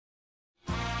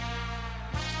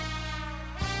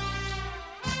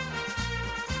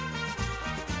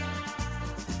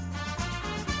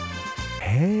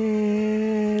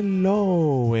Hello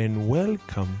and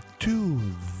welcome to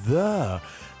the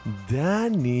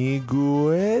Danny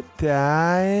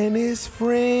Guetta and his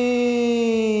friends.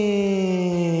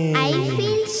 I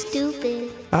feel stupid.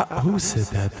 Who said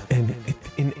that? And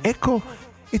in echo,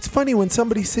 it's funny when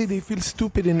somebody say they feel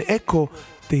stupid in echo,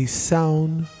 they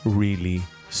sound really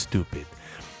stupid.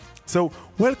 So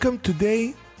welcome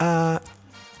today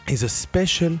is a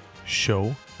special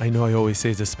show. I know I always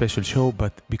say it's a special show,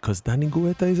 but because Danny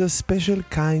Guetta is a special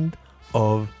kind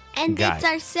of And guy. it's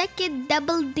our second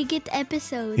double-digit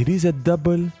episode. It is a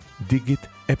double-digit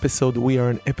episode. We are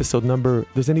on episode number,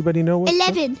 does anybody know what?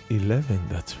 11. 11,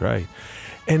 that's right.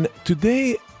 And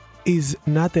today is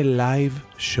not a live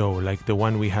show like the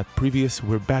one we had previous.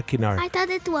 We're back in our... I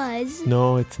thought it was.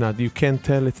 No, it's not. You can't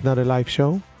tell it's not a live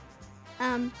show?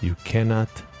 You cannot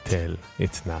tell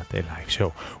it's not a live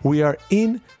show. We are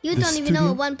in You the don't even know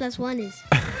studio. what 1 plus 1 is.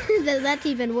 That's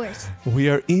even worse. We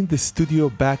are in the studio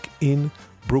back in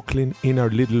Brooklyn in our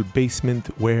little basement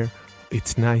where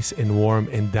it's nice and warm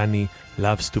and Danny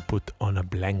loves to put on a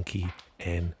blankie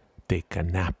and take a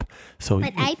nap. So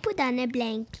But I put on a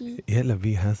blankie. yeah,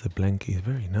 Lavi has a blankie. It's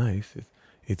very nice.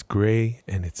 It's gray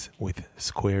and it's with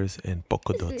squares and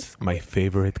polka dots. My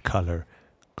favorite color,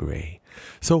 gray.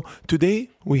 So today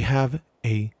we have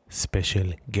a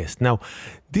special guest. Now,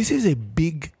 this is a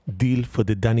big deal for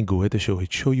the Danny Guetta show.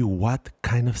 It shows you what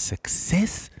kind of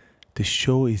success the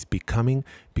show is becoming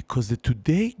because the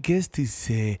today guest is,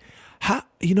 in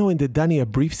the Danny a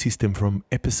brief system from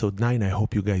episode 9, I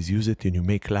hope you guys use it and you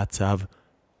make lots of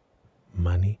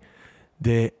money.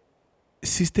 The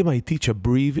system I teach, a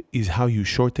brief, is how you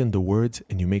shorten the words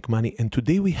and you make money. And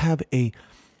today we have a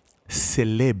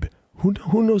celeb.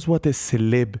 Who knows what a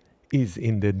celeb is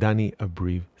in the Danny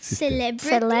Abriv system?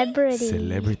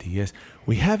 Celebrity, yes.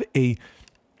 We have a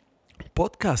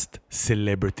podcast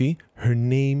celebrity. Her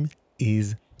name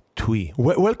is Twee.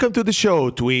 Welcome to the show,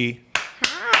 Twee.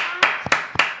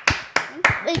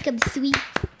 Welcome, sweet.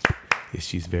 Yes,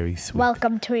 she's very sweet.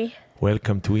 Welcome, Twee.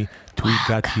 Welcome, Twee. Twee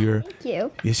got here. Thank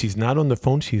you. Yes, she's not on the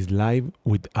phone. She's live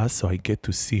with us, so I get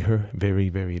to see her. Very,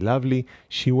 very lovely.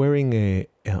 She wearing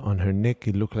on her neck,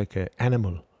 it looked like an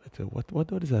animal. It's a,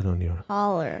 what is that on your?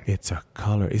 Collar. It's a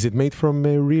collar. Is it made from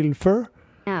real fur?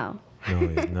 No. No,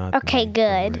 it's not. Okay, made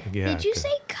good. from yeah, Did you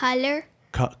say color?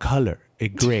 color? A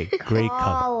gray color.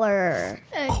 Collar.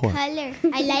 Color.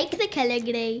 I like the color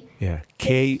gray. Yeah,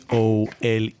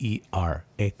 Koler,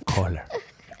 a collar.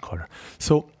 Collar.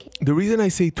 So the reason I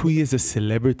say Twee is a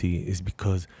celebrity is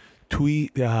because Twee,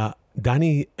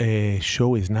 Danny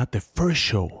show is not the first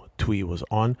show Twee was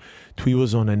on. Twee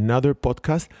was on another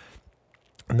podcast,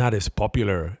 not as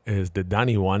popular as the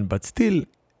Danny one, but still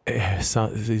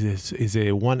is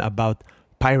a one about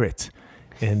pirates.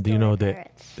 And the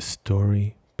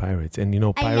story pirates. And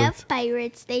I pirates. love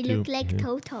pirates. They look Do- like yeah.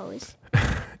 Totos.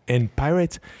 And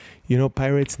pirates,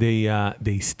 pirates,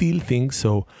 they steal things.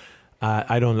 So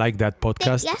I don't like that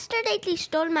podcast. Yesterday they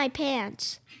stole my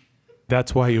pants.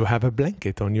 That's why you have a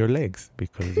blanket on your legs,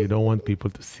 because you don't want people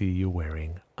to see you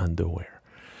wearing underwear.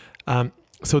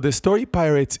 So the story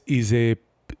Pirates is a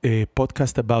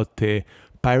podcast about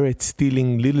pirates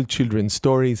stealing little children's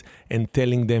stories and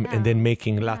telling them and then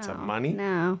making lots of money.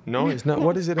 No. No, it's not.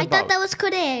 What is it I about? thought that was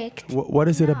correct. What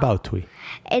is it about, Twee?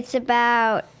 It's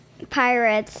about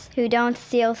pirates who don't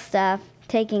steal stuff,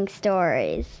 taking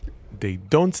stories. They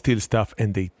don't steal stuff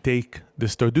and they take the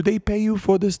story. Do they pay you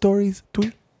for the stories,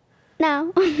 Twee?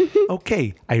 No.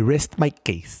 Okay, I rest my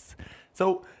case.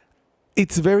 So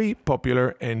it's very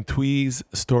popular, and Twee's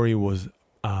story was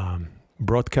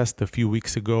broadcast a few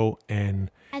weeks ago, and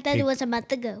I thought it was a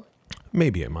month ago.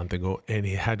 maybe a month ago, and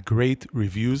it had great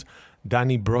reviews.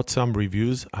 Danny brought some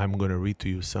reviews. I'm going to read to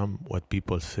you what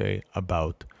people say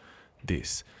about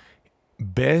this.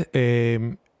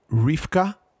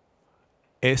 Rivka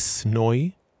S.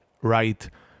 Noy write,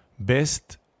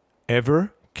 best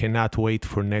ever, cannot wait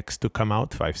for next to come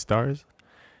out, 5 stars.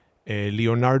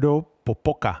 Leonardo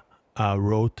Popoca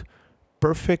wrote,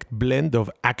 perfect blend of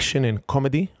action and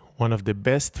comedy, one of the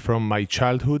best from my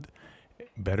childhood,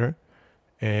 better.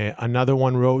 Another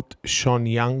one wrote, Sean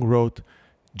Young wrote,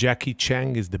 Jackie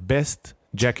Chang is the best.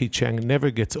 Jackie Chang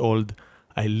never gets old.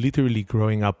 I literally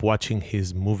growing up watching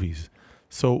his movies.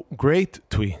 So great,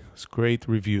 Twee. It's great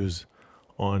reviews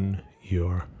on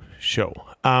your show.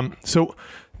 So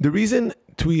the reason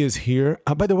Twee is here,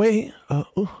 by the way,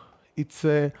 it's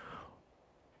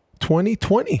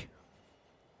 2020.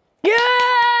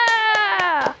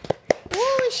 Yeah!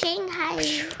 Woo, Shanghai.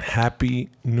 Happy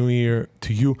New Year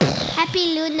to you.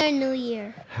 Happy Lunar New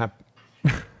Year.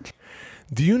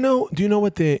 Do you know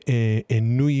what a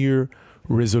New Year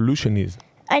resolution is?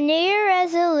 A New Year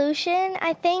resolution,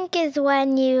 I think, is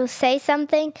when you say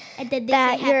something And then they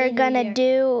that say you're Happy New gonna Year.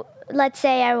 do. Let's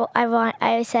say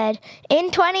I said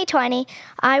in 2020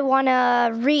 I want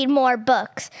to read more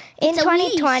books. In It's a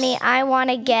 2020 wish. I want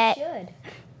to get.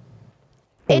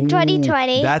 In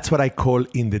 2020, That's what I call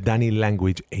in the Dani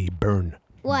language a burn.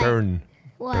 What? Burn.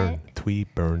 What? Burn. Tui,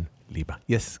 burn, liba.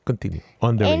 Yes, continue.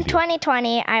 On the in radio.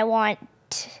 2020 I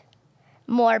want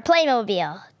more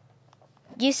Playmobil.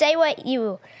 You say what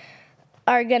you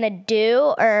are gonna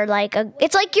do, or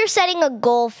it's like you're setting a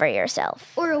goal for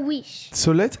yourself. Or a wish.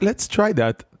 So let's try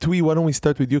that. Tui, why don't we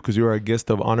start with you because you're our guest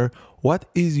of honor. What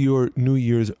is your New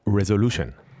Year's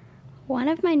resolution? One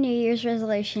of my New Year's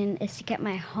resolution is to get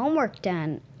my homework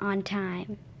done on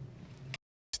time.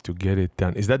 To get it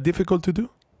done. Is that difficult to do?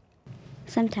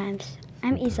 Sometimes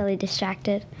I'm easily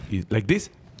distracted. Like this?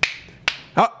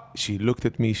 Ah, she looked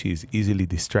at me. She's easily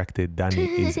distracted. Dani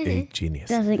is a genius.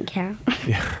 Doesn't count.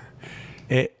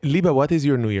 Liba, what is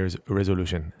your New Year's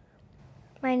resolution?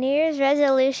 My New Year's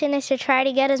resolution is to try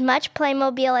to get as much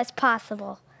Playmobil as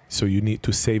possible. So you need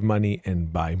to save money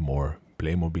and buy more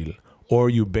Playmobil. Or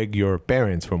you beg your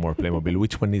parents for more Playmobil.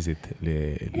 Which one is it,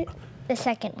 Liba? The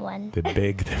second one. The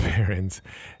beg the parents.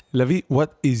 Lavi,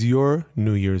 what is your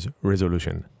New Year's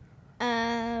resolution?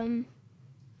 The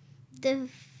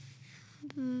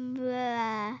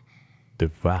The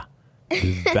va.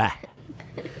 The va.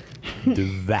 The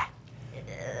va.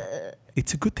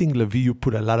 It's a good thing, Lavi, you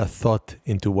put a lot of thought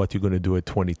into what you're going to do at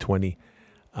 2020.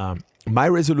 My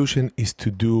resolution is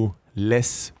to do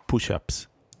less push-ups.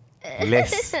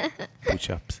 Less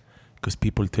push-ups. Because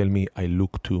people tell me I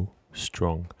look too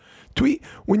strong. Tui,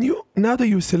 now that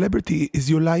you're a celebrity, is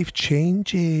your life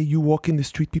change? You walk in the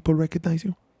street, people recognize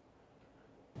you?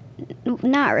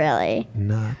 Not really.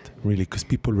 Not really, because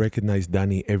people recognize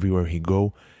Dani everywhere he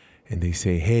go, and they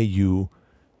say, "Hey, you,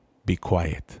 be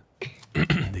quiet."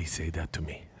 They say that to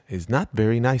me. It's not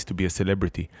very nice to be a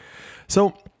celebrity.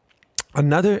 So,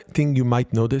 another thing you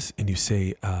might notice, and you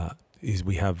say, is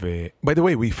we have a. By the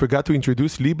way, we forgot to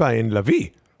introduce Liba and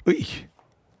Lavi. Uy.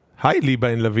 Hi, Liba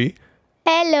and Lavi.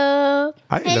 Hello.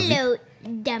 Hi, Lavi. hello,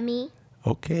 dummy.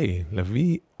 Okay,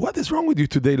 Lavi. What is wrong with you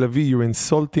today, Lavi? You're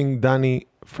insulting Dani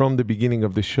from the beginning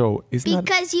of the show.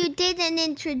 Because you didn't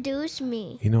introduce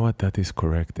me. You know what? That is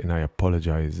correct, and I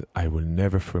apologize. I will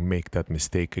never make that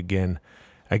mistake again.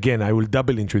 Again, I will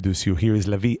double introduce you. Here is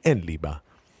Lavi and Liba,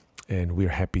 and we're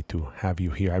happy to have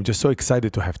you here. I'm just so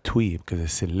excited to have Tui because a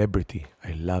celebrity.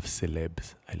 I love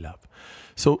celebs. I love.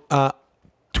 So,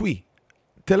 Tui,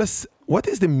 tell us, what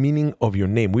is the meaning of your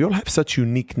name? We all have such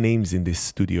unique names in this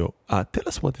studio. Tell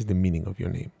us, what is the meaning of your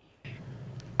name?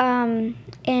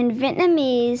 In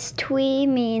Vietnamese, Tui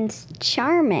means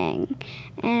charming,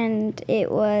 and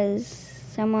it was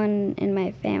someone in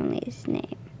my family's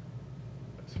name.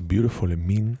 It's beautiful. It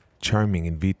means charming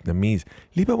in Vietnamese.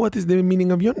 Liba, what is the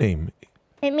meaning of your name?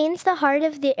 It means the heart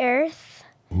of the earth.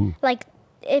 Ooh. Like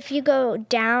if you go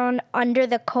down under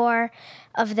the core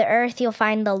of the earth, you'll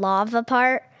find the lava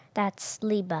part. That's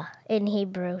Liba in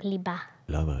Hebrew, Liba.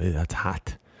 Lava, that's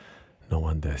hot. No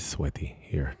wonder it's sweaty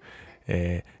here.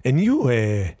 And you,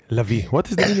 Lavi, what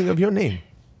is the meaning of your name?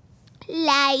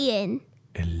 Lion.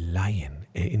 A lion.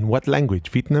 In what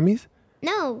language? Vietnamese?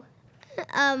 No.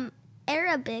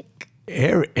 Arabic.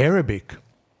 Arabic.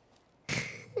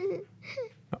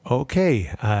 Okay,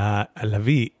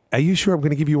 Lavi, are you sure I'm going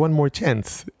to give you one more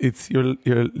chance? It's your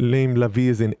name, Lavi,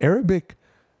 is in Arabic?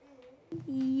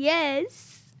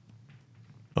 Yes.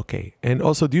 Okay, and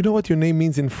also, do you know what your name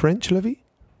means in French, Lavi?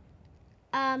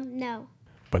 No.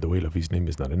 By the way, Lavi's name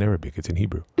is not in Arabic, it's in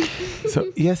Hebrew.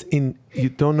 So, yes, you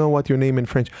don't know what your name in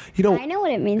French. You know, I know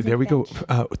what it means. there in we go.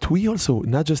 French. Tui also,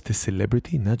 not just a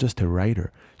celebrity, not just a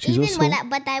writer. She's Even also...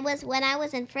 when I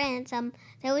was in France,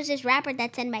 there was this rapper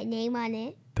that said my name on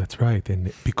it. That's right.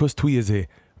 And because Tui is a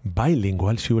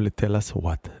bilingual, she will tell us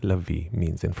what la vie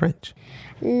means in French.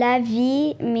 La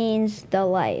vie means the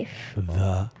life.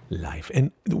 The life.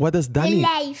 And what does Dani,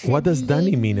 life what does of Dani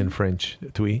living. mean in French,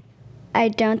 Tui? I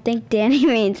don't think Danny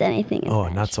means anything in Oh,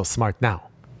 French. not so smart now.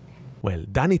 Well,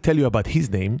 Dani tell you about his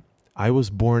name. I was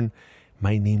born,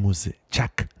 my name was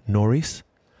Chuck Norris.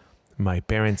 My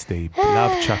parents, they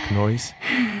love Chuck Norris.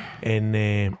 And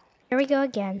Here we go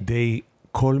again. they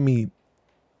call me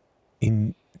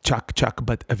in Chuck,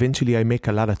 but eventually I make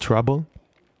a lot of trouble.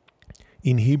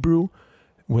 In Hebrew,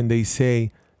 when they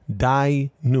say die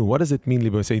nu, what does it mean,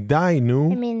 Libo? Say die It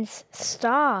nu. means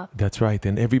stop. That's right.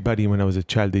 And everybody, when I was a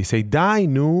child, they say die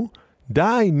nu,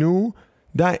 die,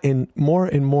 and more,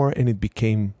 and it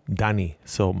became Dani.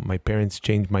 So my parents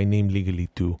changed my name legally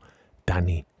to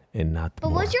Dani. and not But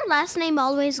more. was your last name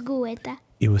always Guetta?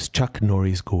 It was Chuck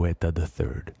Norris Guetta the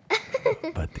third,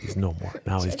 but he's no more.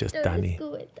 Now it's just Danny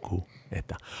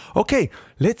Guetta. Okay,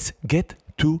 let's get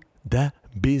to the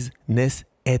business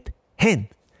at hand.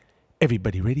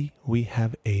 Everybody ready? We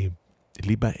have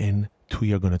Liba and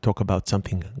Tui are going to talk about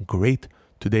something great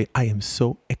today. I am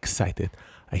so excited.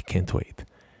 I can't wait.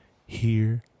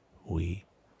 Here we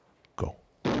go.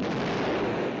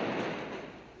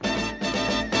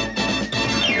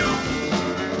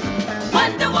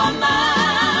 Wonder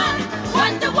Woman,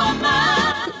 Wonder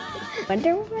Woman.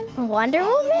 Wonder Woman? Wonder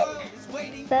Woman?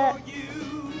 The,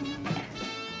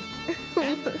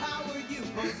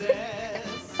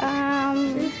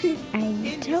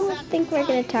 I don't think we're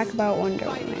going to talk about Wonder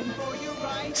Woman.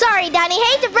 Sorry, Danny.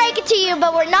 Hate to break it to you,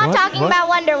 but we're not What? talking What? about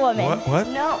Wonder Woman. What?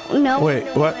 No. Wait,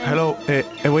 what? Hello?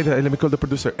 Wait, let me call the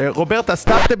producer. Roberta,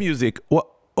 stop the music. What?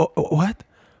 What?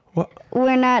 What?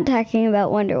 We're not talking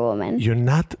about Wonder Woman. You're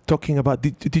not talking about...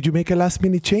 Did you make a last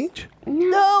minute change?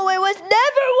 No, it was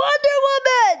never Wonder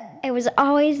Woman. It was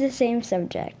always the same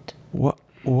subject.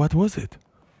 What was it?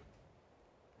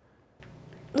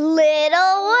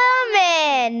 Little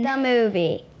Woman. The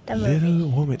movie. Little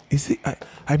Woman. Is it?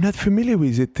 I'm not familiar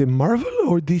with it. Marvel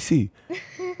or DC?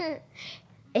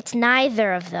 It's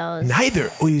neither of those. Neither.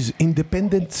 Oh, is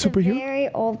independent It's a superhero? very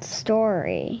old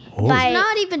story. Oh. By-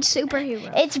 Not even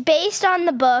superhero. It's based on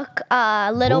the book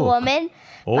Little Book. Woman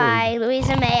Old. by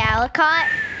Louisa May Alcott.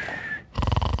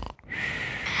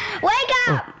 Wake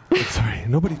up! Sorry,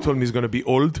 nobody told me it's going to be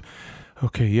old.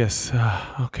 Okay, yes.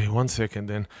 Okay, 1 second,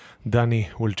 then Danny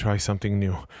will try something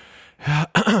new.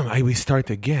 I will start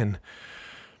again.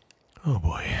 Oh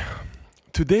boy.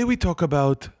 Today we talk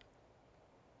about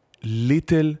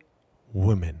Little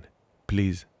Women.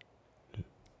 Please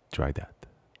try that.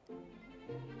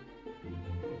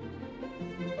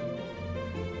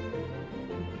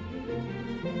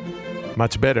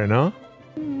 Much better, no?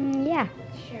 Yeah.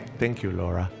 Thank you,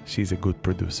 Laura. She's a good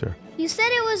producer. You said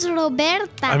it was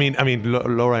Roberta. I mean,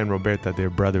 Laura and Roberta, they're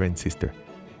brother and sister.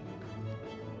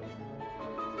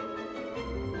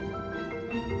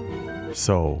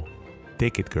 So,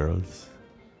 take it, girls.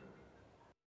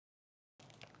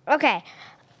 Okay.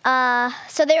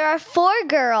 So there are 4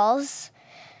 girls,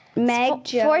 Meg,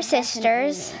 Jo, 4 Beth, and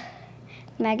sisters. Amy.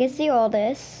 Meg is the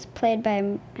oldest, played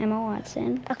by Emma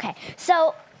Watson. Okay.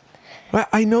 So Well,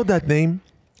 I know that name.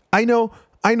 I know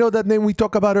that name. We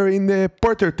talk about her in the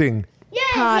Porter thing.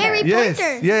 yes, Harry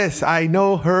Potter. Yes, I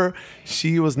know her.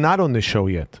 She was not on the show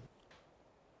yet.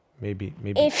 Maybe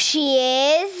if she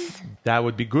is that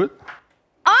would be good.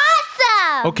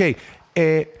 awesome. Okay,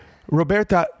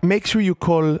 Roberta, make sure you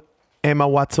call Emma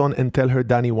Watson and tell her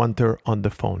Danny want her on the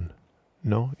phone.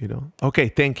 No, you don't? Okay,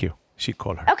 thank you. She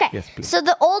called her. Okay. Yes, please. So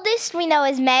the oldest we know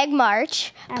is Meg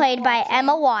March, played by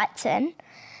Emma Watson.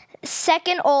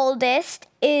 Second oldest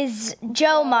is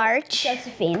Jo March.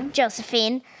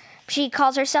 Josephine. She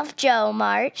calls herself Jo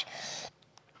March,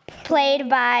 played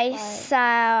by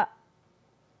Saoirse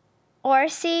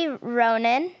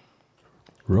Ronan.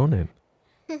 Ronan.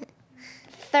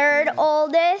 Third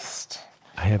oldest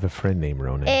I have a friend named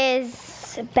Ronan.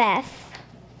 is Beth.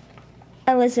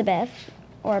 Elizabeth,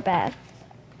 or Beth.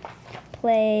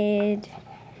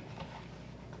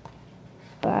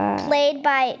 Played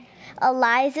by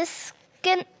Eliza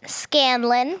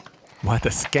Scanlon. What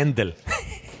a scandal.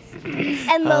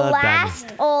 And the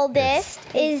last oldest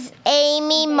is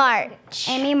Amy March.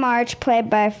 Amy March, played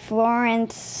by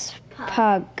Florence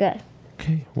Pugh.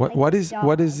 Okay. What is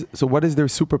their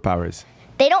superpowers?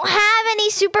 They don't have any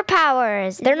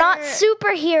superpowers. They're not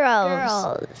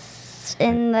superheroes. Girls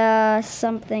in the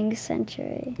something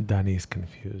century. Danny is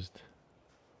confused.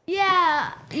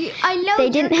 Yeah, I know. They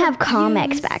you're didn't have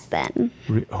comics confused. back then.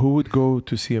 Who would go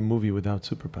to see a movie without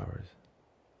superpowers?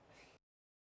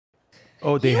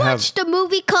 Oh, they You have. watched a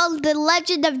movie called The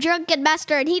Legend of Drunken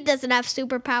Master, and he doesn't have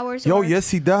superpowers. Oh, or- yes,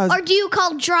 he does. Or do you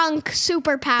call drunk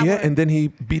superpower? Yeah, and then he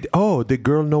beat. Oh, the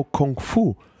girl know kung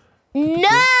fu.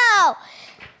 No!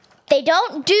 They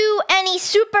don't do any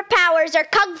superpowers or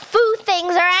kung fu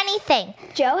things or anything.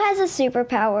 Joe has a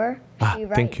superpower. She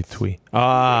Thank you, writes. Twee.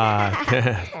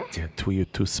 Yeah, Twee, you're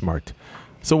too smart.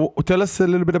 So tell us a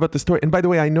little bit about the story. And by the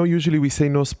way, I know usually we say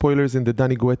no spoilers in the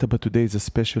Danny Guetta, but today is a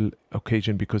special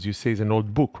occasion because you say it's an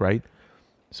old book, right?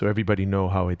 So everybody know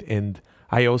how it ends.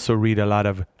 I also read a lot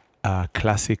of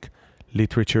classic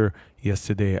literature.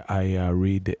 Yesterday, I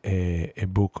read a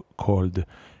book called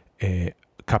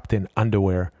Captain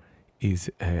Underwear.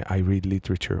 I read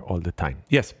literature all the time.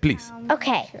 Yes, please.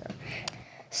 Okay.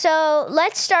 So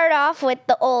let's start off with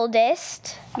the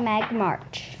oldest. Meg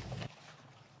March.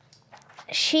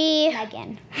 She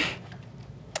Megan.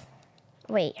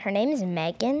 Wait, her name is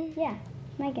Megan? Yeah,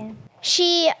 Megan.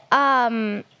 She,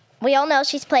 we all know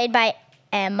she's played by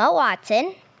Emma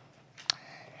Watson.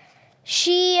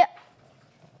 She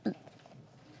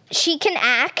can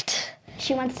act.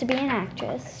 She wants to be an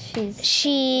actress.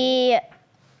 She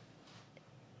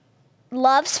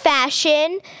loves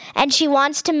fashion, and she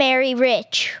wants to marry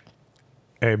rich.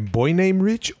 A boy named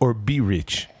Rich or Be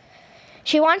Rich?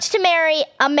 She wants to marry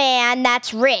a man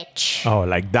that's rich. Oh,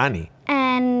 like Danny.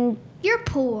 And You're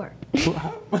poor.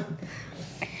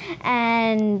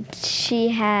 she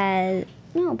has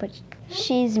but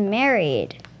she's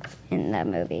married in the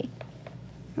movie.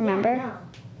 Remember?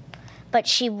 But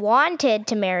she wanted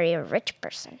to marry a rich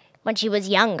person when she was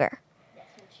younger.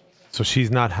 So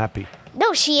she's not happy.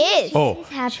 No, she is. Oh,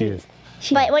 happy. she is.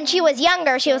 But when she was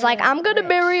younger, she was like, I'm going to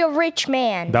marry a rich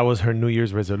man. That was her New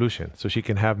Year's resolution. So she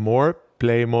can have more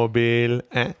Playmobil.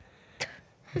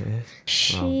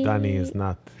 Oh, Danny is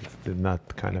not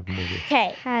kind of movie.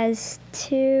 Okay, Has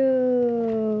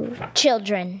 2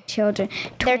 children. children.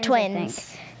 They're I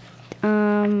twins.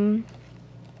 think.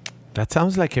 That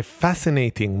sounds like a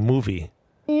fascinating movie.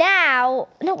 Now,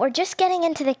 no, we're just getting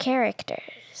into the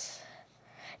characters.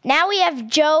 Now we have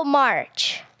Jo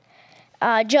March,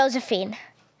 Josephine.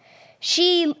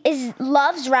 She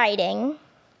loves writing.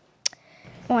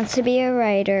 Wants to be a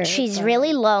writer. She's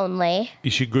really lonely.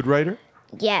 Is she a good writer?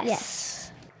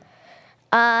 Yes.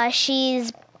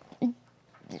 She's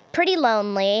pretty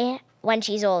lonely when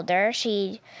she's older.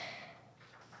 She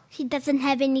doesn't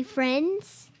have any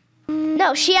friends.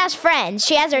 No, she has friends.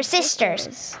 She has her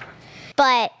sisters.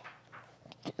 But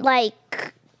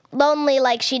like lonely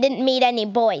like she didn't meet any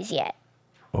boys yet.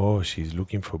 Oh, she's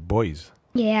looking for boys.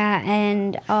 Yeah,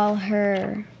 and all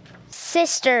her.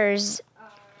 Sisters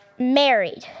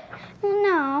married.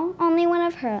 No, only one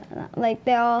of her. Like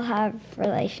they all have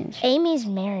relationships. Amy's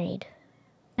married.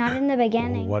 Not in the Oh,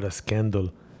 beginning. what a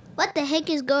scandal. What the heck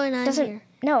is going on here?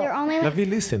 No. They're only. Lavi,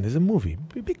 listen, there's a movie.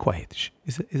 Be quiet. Shh.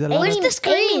 Is a lot Where's of the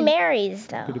screen? Amy marries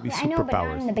though. could it be I know, but not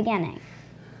in superpowers? the beginning.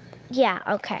 Yeah,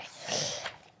 okay.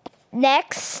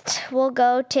 Next, we'll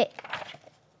go to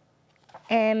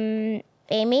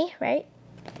Amy, right?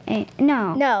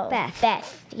 No. No,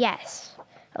 Beth. Yes.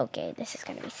 Okay, this is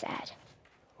gonna be sad.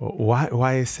 Oh,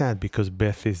 why is sad? Because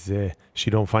Beth is she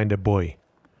don't find a boy.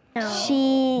 No,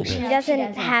 She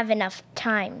doesn't have enough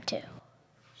time to.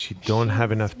 She don't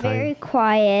have enough time. very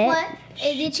quiet. What?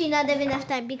 Did she not have enough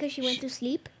time because she went to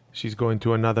sleep? She's going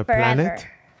to another Forever. planet.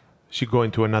 She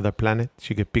going to another planet.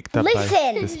 She get picked up by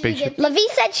Listen. the spaceship. Lavi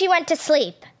said she went to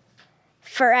sleep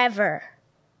forever.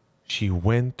 She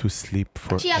went to sleep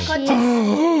for. She unconscious.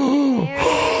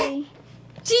 Very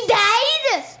She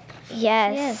died.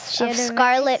 Yes, she of had a very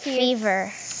scarlet serious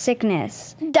fever.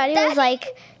 sickness. Daddy was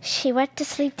like, she went to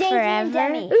sleep Daisy and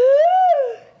forever. Demi.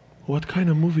 What kind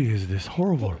of movie is this?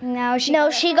 Horrible. No,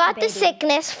 she got the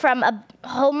sickness from a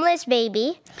homeless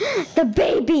baby. The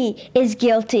baby is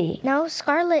guilty. No,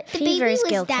 scarlet The fever baby is was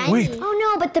guilty. dying. Wait.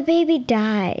 Oh no, but the baby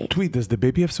died. Tweet, does the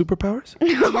baby have superpowers?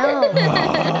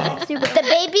 The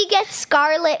baby gets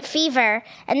scarlet fever,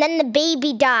 and then the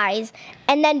baby dies,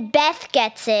 and then Beth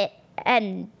gets it,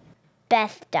 and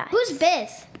Beth dies. Who's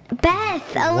Beth?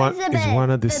 Beth, One Elizabeth, is one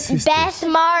of the sisters. Beth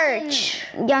March.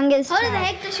 youngest. How the child.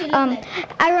 heck does she look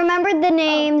like? I remembered the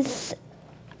names.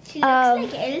 She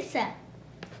looks like Elsa.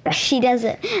 She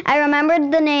doesn't. I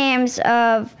remembered the names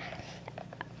of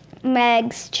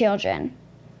Meg's children.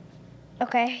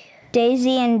 Okay.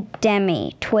 Daisy and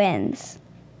Demi, twins.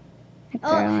 A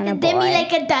girl and a Demi boy.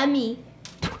 like a dummy.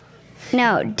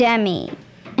 No, Demi.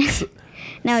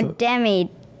 No, Demi,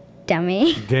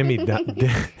 dummy.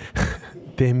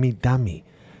 Demi Dummy.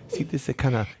 See, this is a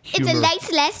kind of humor. It's a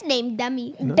nice last name,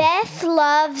 dummy. Beth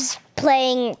loves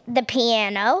playing the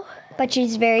piano. But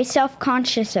she's very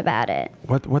self-conscious about it.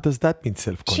 What does that mean,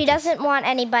 self-conscious? She doesn't want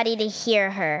anybody to hear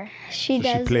her. She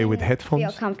Does she does play with feel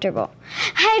headphones? comfortable.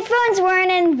 Headphones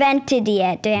weren't invented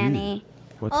yet, Danny.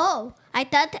 Oh, I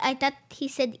thought he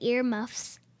said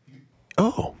earmuffs.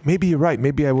 Oh, maybe you're right.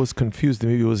 Maybe I was confused.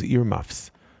 Maybe it was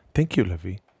earmuffs. Thank you,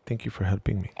 Lavi. Thank you for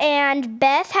helping me. And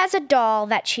Beth has a doll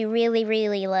that she really,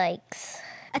 really likes.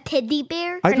 A teddy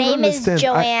bear? I Her don't name is understand.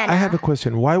 Joanna. I have a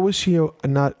question. Why was she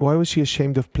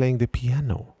ashamed of playing the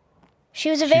piano? She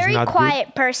was a She's very not good?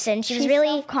 quiet person. She was She's really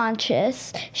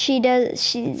self-conscious.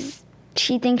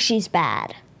 She thinks she's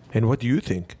bad. And what do you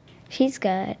think? She's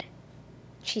good.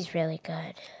 She's really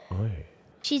good. Oy,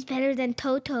 She's better than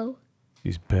Toto.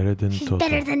 she's better than She's Toto.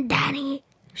 better than Danny.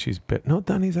 She's better. No,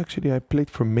 Danny's actually, I played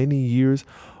for many years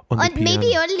on the piano.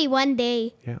 Maybe only one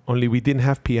day. Yeah, only we didn't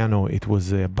have piano. It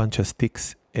was a bunch of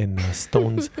sticks and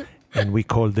stones, and we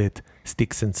called it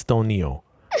Sticks and Stonio.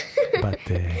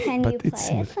 Can but you it's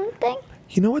play something?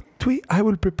 You know what, Twee? I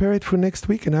will prepare it for next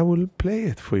week and I will play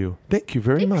it for you. Thank you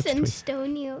very much, Twee.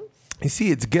 Stonio. You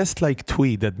see, it's guests like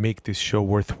Twee that make this show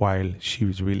worthwhile. She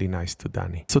was really nice to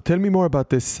Danny. So tell me more about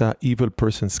this evil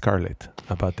person, Scarlet,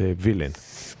 about the villain.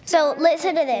 So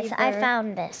listen to this. I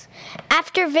found this.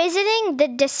 After visiting the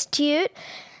destitute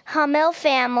Hummel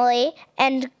family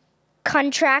and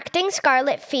contracting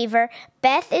scarlet fever,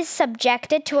 Beth is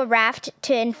subjected to a raft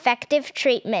to infective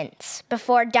treatments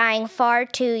before dying far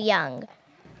too young.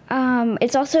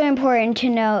 It's also important to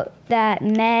note that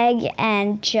Meg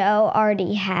and Joe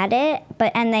already had it,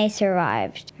 and they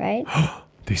survived, right?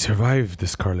 They survived the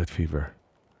scarlet fever.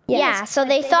 Yeah, so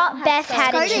they thought Beth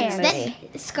had a chance.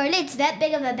 Scarlet's that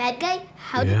big of a bad guy?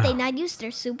 How Yeah. did they not use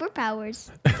their superpowers?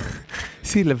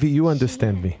 See, Lavi, you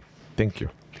understand me. Thank you.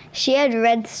 She had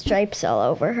red stripes all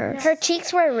over her. Her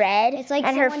cheeks were red, It's like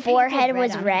and her someone forehead painted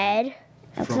was red on red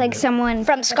It's like someone.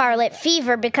 from scarlet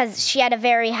fever because she had a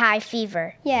very high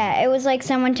fever. Yeah, it was like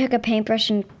someone took a paintbrush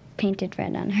and painted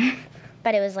red on her.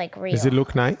 But it was like real. Does it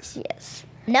look nice? Yes.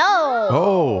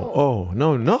 No!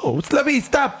 No. Lavi,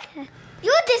 stop!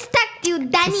 You distract you,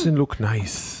 Danny. Doesn't look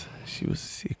nice. She was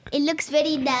sick. It looks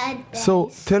very bad.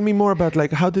 So tell me more about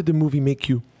how did the movie make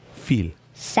you feel?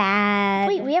 Sad.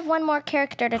 Wait, we have one more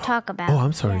character to talk about. Oh,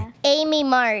 I'm sorry. Amy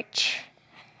March.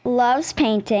 Loves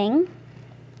painting.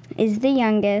 Is the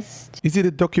youngest. Is it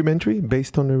a documentary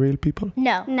based on the real people?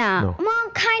 No. No. Well,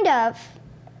 kind of.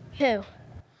 Who?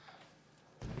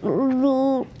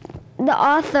 The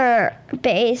author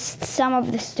based some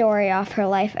of the story off her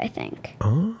life, I think.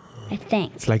 Oh, I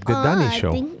think. it's like the Danny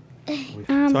show.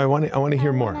 So I want to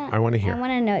hear more. I want to I hear.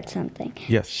 want to note something.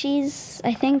 Yes. She's,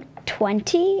 I think,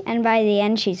 20, and by the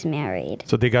end, she's married.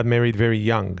 So they got married very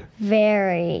young.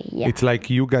 Very young. It's like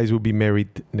you guys will be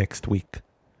married next week.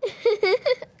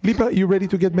 Lipa, you ready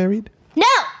to get married?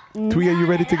 No! Twee, are you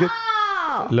ready to get?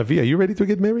 Lavi, are you ready to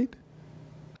get married?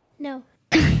 No.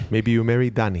 Maybe you marry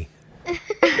Danny.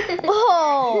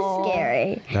 Oh!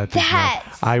 Scary. That is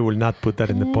That's not, I will not put that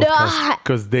in the podcast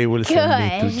because they will send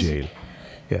me to good. jail.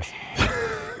 Yes.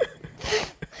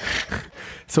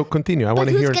 So continue. I But want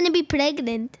to who's hear. going to be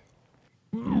pregnant?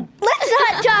 Let's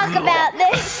not talk about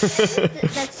this.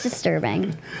 That's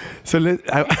disturbing. So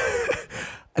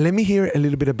let me hear a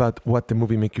little bit about what the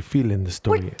movie make you feel in the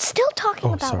story. We're still talking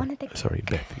Oh, about sorry. one of the. Sorry,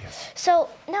 Beth. Yes. So,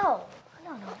 no.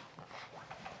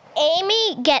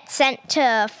 Amy gets sent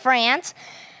to France,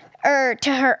 or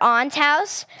to her aunt's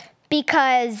house,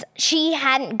 because she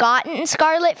hadn't gotten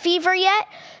scarlet fever yet.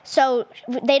 So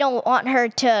they don't want her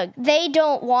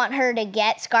to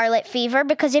get scarlet fever,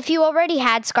 because if you already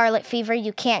had scarlet fever,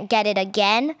 you can't get it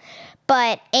again.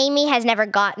 But Amy has never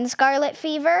gotten scarlet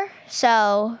fever,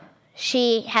 so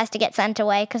she has to get sent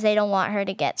away because they don't want her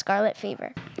to get scarlet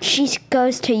fever. She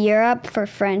goes to Europe for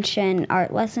French and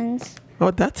art lessons. Oh,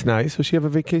 that's nice. So she have a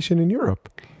vacation in Europe.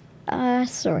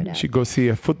 Sort of. She go see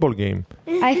a football game.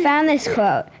 I found this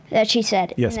quote that she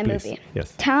said Yes, in the please. movie.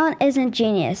 Yes. Talent isn't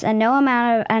genius, and no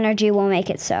amount of energy will make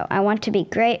it so. I want to be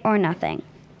great or nothing.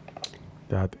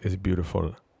 That is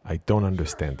beautiful. I don't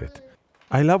understand it.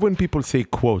 I love when people say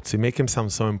quotes. They make them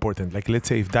sound so important. Like, let's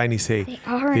say if Danny say... They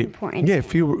are important. Yeah,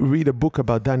 if you read a book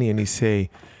about Danny and he say,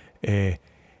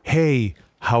 hey,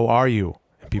 how are you?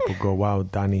 And people go, wow,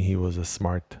 Danny, he was a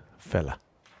smart fella.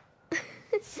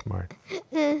 Smart.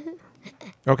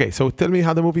 Okay, so tell me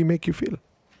how the movie make you feel.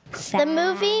 The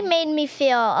movie made me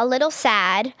feel a little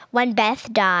sad when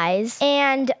Beth dies,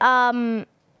 and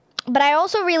but I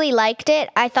also really liked it.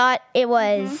 I thought it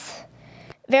was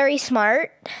very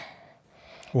smart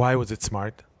Why was it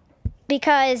smart?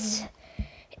 because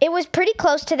it was pretty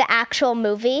close to the actual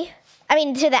movie. I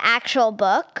mean, to the actual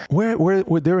book. Where were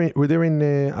they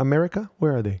in America?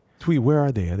 Where are they? Twee, where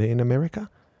are they? Are they in America?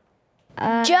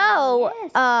 Joe,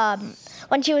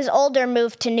 when she was older,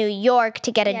 moved to New York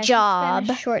to get a job. She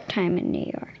spent a short time in New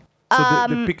York. So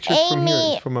the pictures from here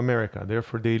Amy- is from America.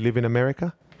 Therefore, they live in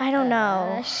America? I don't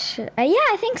know. Yeah,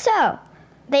 I think so.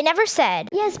 They never said.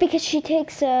 Yes, because she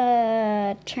takes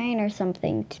a train or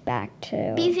something back to...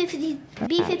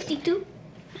 B52?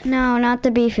 No, not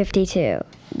the B-52.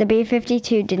 The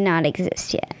B-52 did not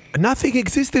exist yet. Nothing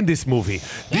exists in this movie.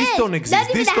 This don't exist. not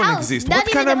even This the don't house, exist. not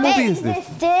What kind even of the movie bed. is this?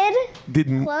 Existed? Did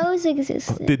Clothes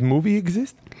existed. movie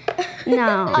exist?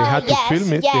 No. They had to yes,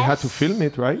 film it. They had yes. to film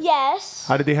it, right? Yes.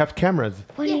 How did they have cameras?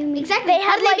 What do you mean? Exactly. They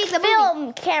How had did like make the movie?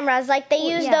 film cameras, like they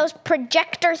used yeah. those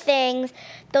projector things,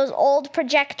 those old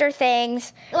projector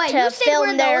things Wait, to you said we're film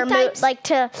in the their old times? like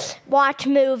to watch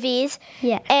movies.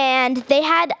 Yeah. And they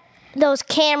had those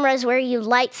cameras where you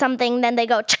light something, then they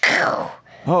go.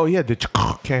 Oh yeah, the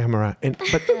camera.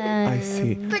 But I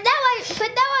see. But that was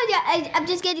I'm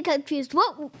just getting confused.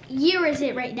 What year is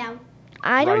it right now?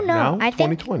 I don't Right know. now, I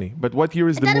think 2020. But what year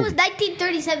is I the thought it movie? was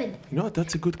 1937. No,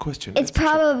 that's a good question. It's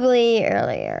probably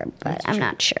earlier, but I'm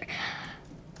not sure.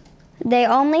 They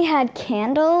only had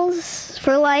candles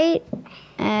for light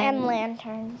and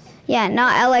lanterns. yeah,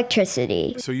 not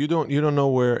electricity. So you don't know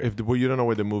where you don't know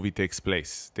where the movie takes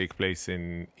place. Take place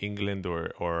in England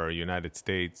or United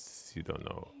States. You don't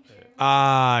know.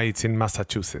 It's in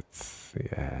Massachusetts.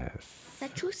 Yes,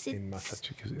 Massachusetts. in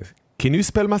Massachusetts. Can you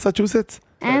spell Massachusetts?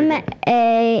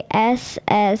 MASS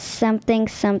something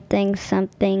something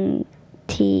something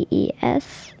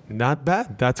TES. Not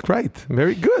bad. That's right.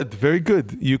 Very good. Very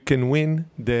good. You can win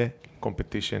the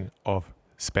competition of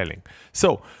spelling.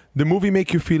 So the movie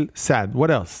make you feel sad. What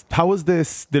else? How was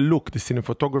this? The look, the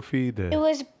cinematography,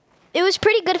 It was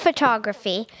pretty good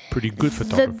photography. pretty good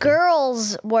photography. The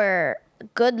girls were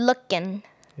good looking.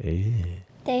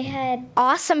 They had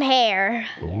Awesome hair.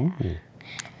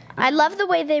 I love the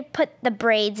way they put the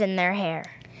braids in their hair.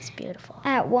 It's beautiful.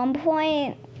 at one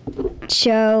point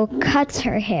Jo cuts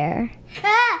her hair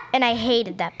And I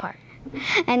hated that part.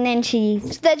 and then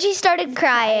Then she started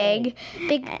crying.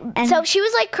 So she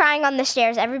was like crying on the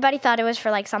stairs. Everybody thought it was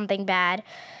for like something bad.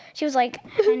 She was like,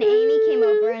 and Amy came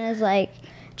over and was like,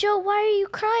 Joe, why are you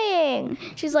crying?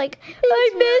 She's like, I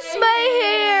miss my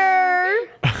hair.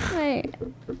 Right.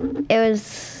 It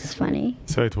was funny.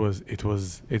 So it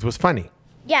was funny.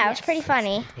 Yeah, it was pretty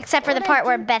funny. Except for the part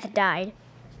where Beth died.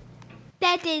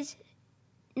 That is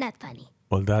not funny.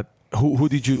 Well, that who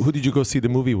did you go see the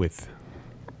movie with?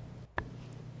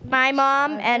 My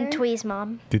mom and Twee's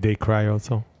mom. Did they cry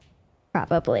also?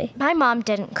 Probably. My mom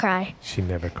didn't cry. She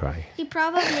never cry. He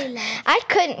probably laughed. I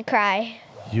couldn't cry.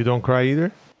 You don't cry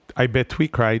either? I bet we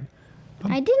cried.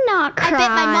 I did not cry. I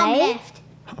bet my mom left.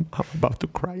 I'm about to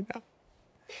cry now.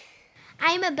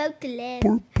 I'm about to laugh.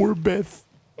 Poor Beth.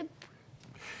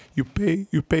 You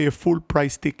pay a full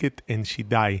price ticket and she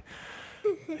die.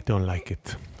 I don't like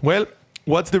it. Well,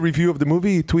 what's the review of the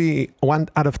movie? 1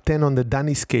 out of 10 on the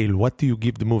Danny scale. What do you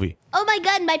give the movie? Oh my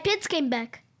God, my pins came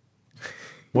back.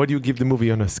 What do you give the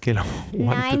movie on a scale of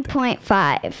 1 to 10? 9.5.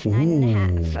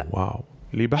 9.5. Wow.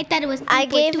 Liba? I thought it was. I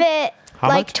gave 9.2. it, How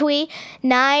like much? Twee,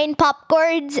 9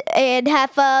 popcorns and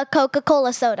half a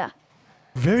Coca-Cola soda.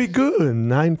 Very good.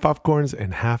 9 popcorns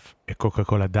and half a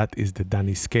Coca-Cola. That is the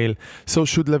Danny scale. So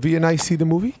should Lavi and I see the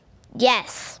movie?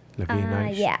 Yes. Lavi and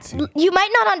I yeah. should see. You might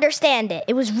not understand it.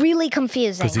 It was really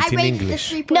confusing. 'Cause it's I in rated English.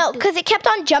 the 3.2. No, because it kept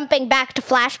on jumping back to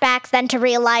flashbacks, then to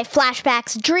real life,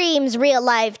 flashbacks, dreams, real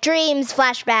life, dreams,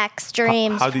 flashbacks,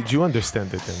 dreams. How did you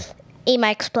understand it then?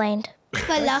 Ema explained.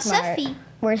 Philosophy.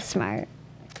 We're smart.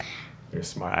 You're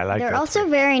smart. I like They're that. also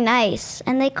very nice,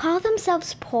 and they call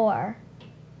themselves poor.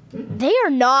 They are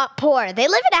not poor. They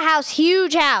live in a house,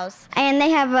 huge house. And they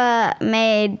have a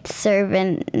maid,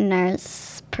 servant,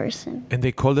 nurse person. And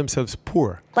they call themselves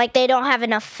poor. Like they don't have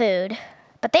enough food.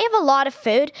 But they have a lot of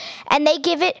food, and they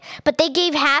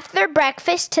gave half their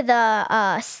breakfast to the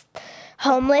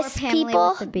homeless Family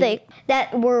people. with the bee-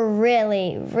 that were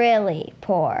really, really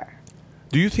poor.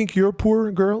 Do you think you're poor,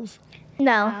 girls?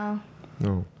 No,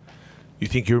 No. You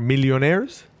think you're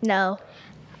millionaires? no.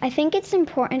 I think it's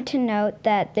important to note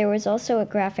that there was also a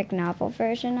graphic novel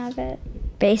version of it,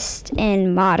 based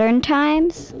in modern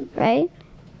times, right?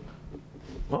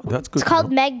 Well, that's good. It's to called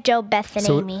know. Meg, Joe, Beth, and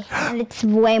So- Amy. And it's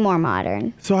way more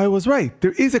modern. So I was right.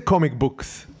 There is a comic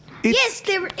books. Yes,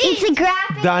 there is. It's a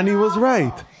graphic. Danny was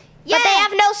right. But they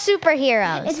have no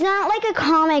superheroes. It's not like a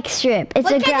comic strip. It's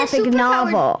What a kind of graphic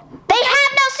superpower- novel. They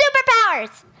have no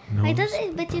superpowers. I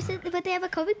doesn't, but you said, but they have a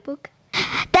comic book.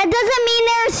 That doesn't mean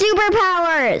they're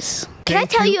superpowers. Can I Thank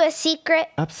tell you. you a secret?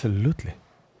 Absolutely.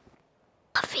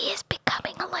 Fluffy is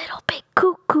becoming a little bit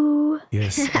cuckoo.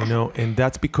 Yes, I know. And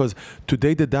that's because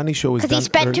today the Danny show is Because done he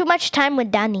spent early. too much time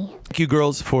with Danny. Thank you,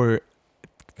 girls, for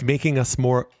making us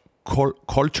more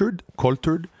cultured.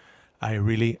 I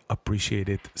really appreciate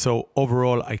it. So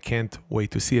overall, I can't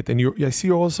wait to see it. And I see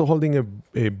you're also holding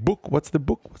a book. What's the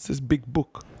book? What's this big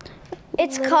book?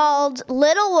 It's called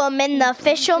Little Woman, the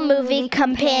official movie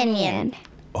companion.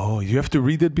 Oh, you have to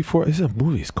read it before. This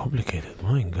movie is complicated.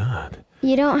 My God.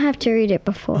 You don't have to read it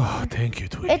before. Oh, thank you,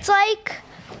 Tweety. It's like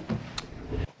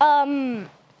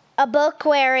a book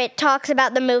where it talks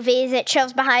about the movies, it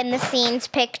shows behind the scenes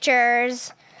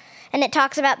pictures, and it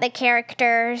talks about the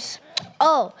characters.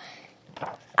 Oh,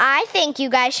 I think you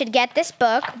guys should get this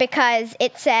book because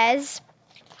it says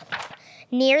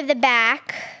near the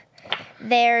back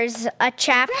there's a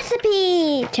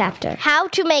Recipe chapter. how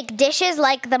to make dishes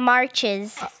like the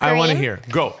Marches. I want to screen. hear.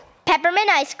 Go. Peppermint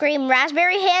ice cream,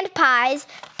 raspberry hand pies,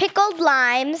 pickled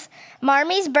limes,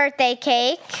 Marmy's birthday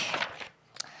cake,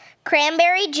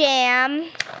 cranberry jam,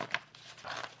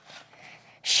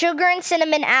 sugar and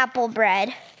cinnamon apple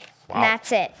bread. And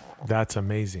that's it. That's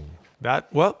amazing.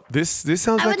 This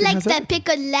sounds I like would it like has the everything.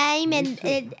 pickled lime and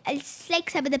it's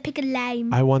like some of the pickled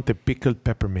lime. I want the pickled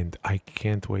peppermint. I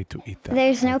can't wait to eat that.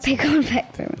 There's no That pickled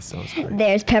That peppermint. sounds great.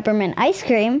 There's peppermint ice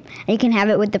cream. You can have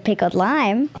it with the pickled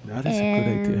lime. That is a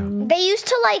good idea. They used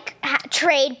to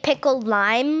trade pickled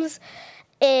limes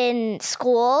in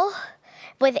school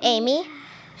with Amy.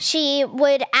 She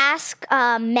would ask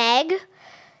Meg.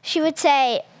 She would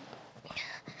say,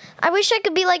 I wish I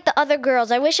could be like the other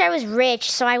girls. I wish I was rich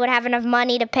so I would have enough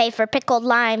money to pay for pickled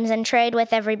limes and trade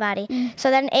with everybody. So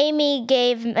then Amy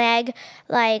gave Meg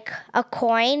like a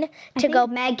coin to go.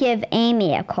 Meg give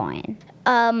Amy a coin.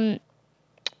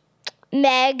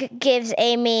 Meg gives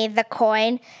Amy the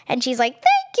coin and she's like,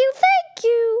 thank you, thank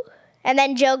you. And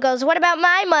then Joe goes, what about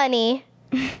my money?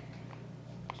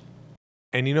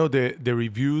 And you know, the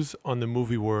reviews on the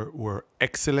movie were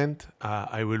excellent.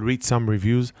 I will read some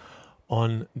reviews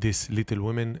on this Little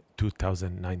Women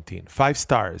 2019. 5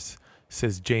 stars,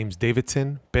 says James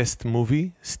Davidson. Best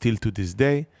movie, still to this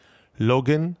day.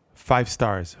 Logan, 5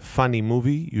 stars. Funny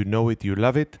movie, you know it, you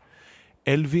love it.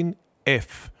 Elvin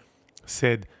F.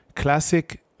 said,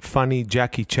 classic, funny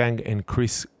Jackie Chan and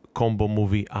Chris combo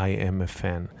movie, I am a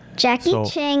fan. Jackie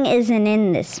Chang isn't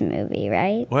in this movie,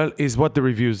 right? Well, is what the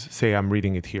reviews say. I'm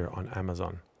reading it here on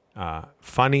Amazon.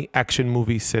 Funny action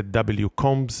movie, said W.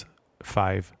 Combs,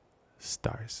 5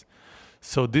 stars.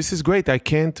 So this is great. I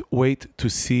can't wait to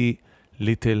see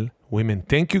Little Women.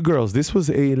 Thank you, girls. This was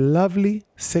a lovely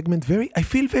segment. I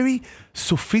feel very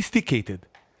sophisticated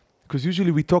because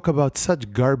usually we talk about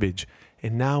such garbage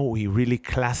and now we really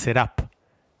class it up.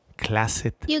 Class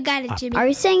it. You got it, Jimmy. Are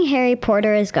you saying Harry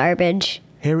Potter is garbage?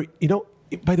 Harry,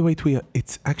 by the way, Tuya,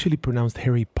 it's actually pronounced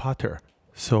Harry Potter.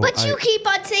 So But you keep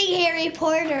on saying Harry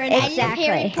Potter, and I Exactly.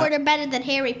 love Harry Potter better than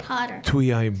Harry Potter.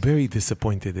 Tuya, I'm very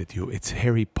disappointed at you. It's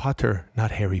Harry Potter,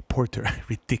 not Harry Porter.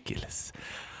 Ridiculous.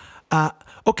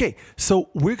 Okay, so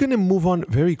we're going to move on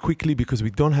very quickly because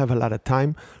we don't have a lot of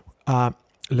time.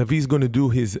 Lavi's going to do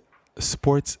his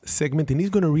sports segment, and he's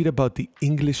going to read about the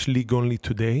English League only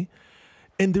today.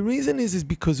 And the reason is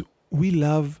because we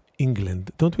love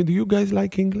England. Don't we? Do you guys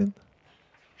like England?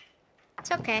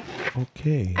 It's okay.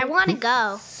 Okay. I want to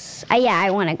go. Yeah,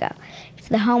 I want to go. It's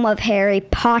the home of Harry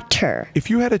Potter. If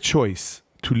you had a choice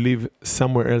to live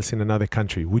somewhere else in another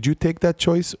country, would you take that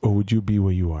choice or would you be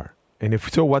where you are? And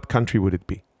if so, what country would it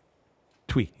be?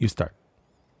 Twee, you start.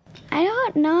 I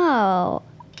don't know.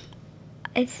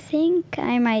 I think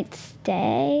I might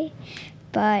stay,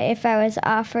 but if I was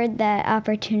offered that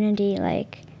opportunity,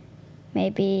 like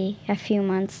maybe a few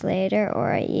months later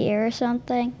or a year or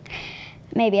something,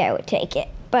 maybe I would take it.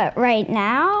 But right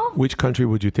now, Which country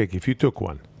would you take if you took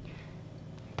one?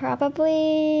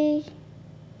 probably,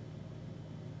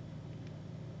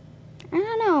 I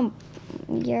don't know,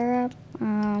 Europe.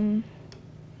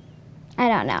 I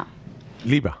don't know.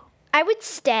 Liba. I would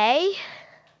stay,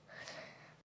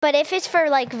 but if it's for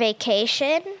like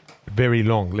vacation, Very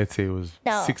long. Let's say it was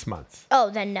No. 6 months.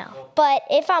 then no. But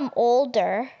if I'm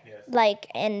older,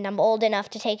 and I'm old enough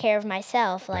to take care of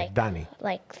myself, Like Danny.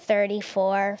 like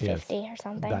 34, Yes. 50 or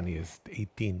something. Danny is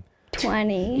 18.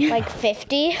 20. Like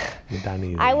 50.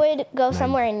 Danny is I would go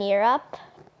somewhere in Europe.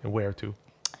 And where to?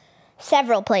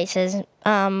 Several places.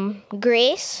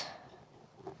 Greece,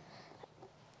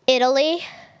 Italy,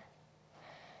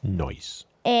 Nice.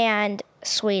 and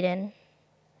Sweden.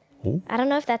 Oh. I don't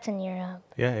know if that's in Europe.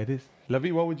 Yeah, it is.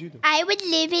 Lavi, what would you do? I would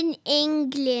live in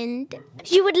England.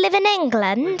 You would live in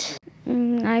England?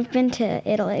 I've been to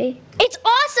Italy. It's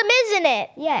awesome, isn't it?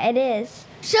 Yeah, it is.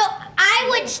 So I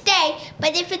would stay,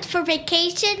 but if it's for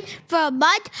vacation for a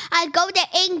month, I'd go to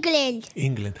England.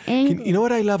 England. You know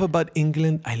what I love about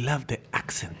England? I love the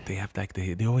accent. They have like,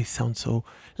 they always sound so,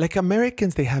 like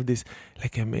Americans, they have this,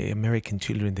 like American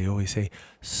children, they always say,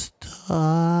 stop.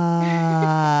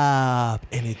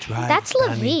 And it drives That's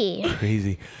Danny Lavi.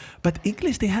 crazy. But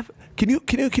English, they have, can you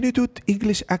do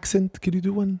English accent? Can you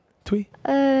do one, Twee?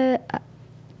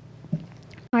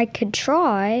 I could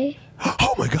try.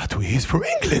 Oh my God, Twee, he's from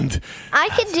England. I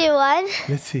could do one.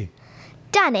 Let's see.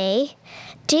 Danny,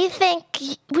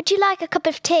 would you like a cup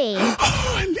of tea?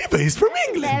 Oh, Liba is from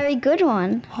England. Very good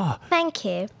one. Thank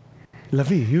you.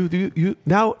 Lavi, you,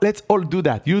 now let's all do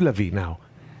that. You, Lavi, now.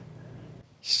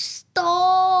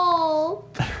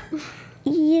 Stop.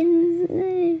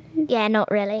 Yeah, not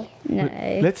really. No.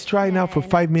 Let's try now for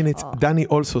 5 minutes. Danny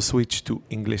also switched to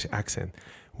English accent.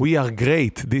 We are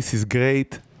great. This is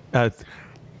great.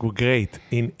 Great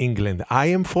in England. I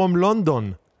am from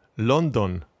London.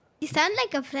 London. You sound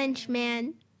like a French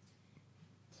man.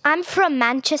 I'm from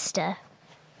Manchester.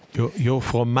 You're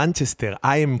from Manchester.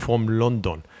 I am from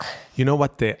London. You know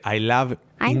what? I love.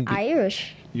 I'm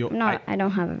Irish. You're- I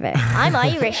don't have a bit. I'm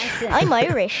Irish. I'm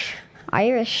Irish.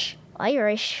 Irish.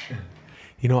 Irish.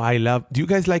 You know, I love. Do you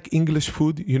guys like English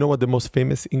food? You know what the most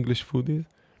famous English food is?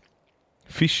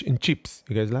 Fish and chips.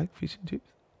 You guys like fish and chips?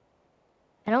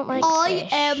 I don't like I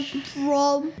fish. am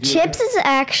from. Chips is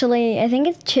actually, I think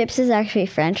it's chips is actually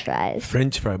French fries.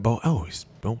 French fry.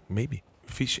 Maybe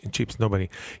fish and chips. Nobody.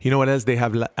 You know what else they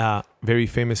have? Very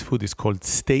famous food is called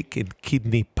steak and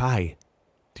kidney pie.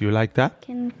 Do you like that?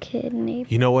 Kidney.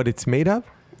 You know what it's made of?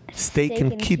 Steak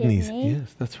and and kidneys. kidney?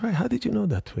 Yes, that's right. How did you know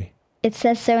that way? It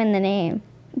says so in the name,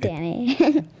 Danny.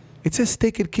 It says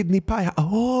steak and kidney pie.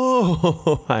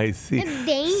 Oh, I see.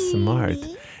 Smart.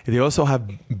 They also have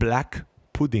black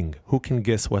pudding. Who can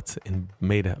guess what's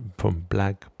made from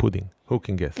black pudding? Who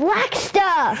can guess? Black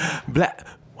stuff. Black.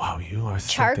 Wow, you are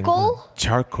something Charcoal? good.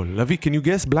 Charcoal. Lavi, can you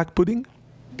guess black pudding?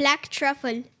 Black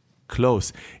truffle.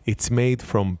 Close. It's made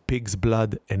from pig's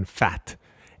blood and fat.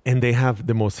 And they have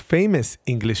the most famous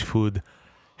English food,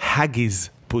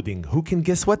 haggis pudding. Who can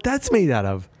guess what that's made out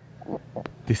of?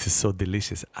 This is so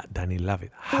delicious. Danny, love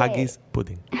it. Haggis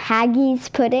pudding. Haggis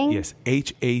pudding. Yes,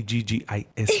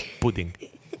 Haggis pudding.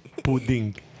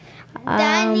 Pudding.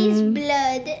 Danny's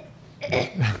blood.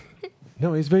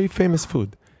 No, it's very famous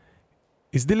food.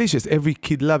 It's delicious. Every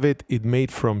kid love it. It's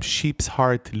made from sheep's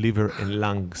heart, liver, and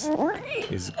lungs.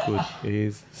 It's good. It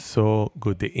is so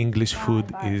good. The English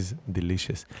food is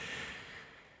delicious.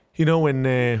 You know,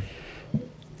 when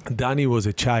Danny was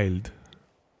a child,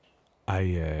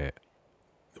 I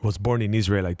was born in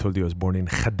Israel. I told you I was born in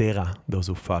Hadera, those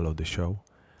who follow the show.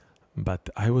 But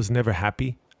I was never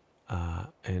happy.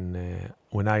 And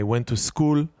when I went to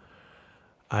school,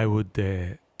 I would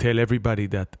tell everybody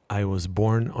that I was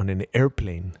born on an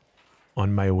airplane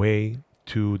on my way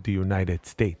to the United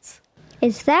States.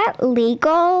 Is that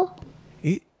legal?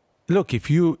 Look, if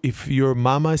your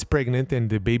mama is pregnant and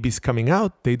the baby's coming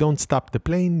out, they don't stop the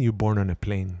plane. You're born on a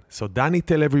plane. So Danny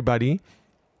tell everybody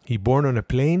he born on a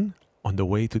plane on the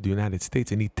way to the United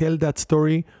States, and he tell that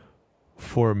story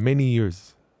for many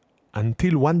years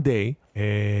until one day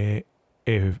a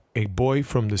boy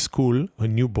from the school, a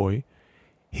new boy,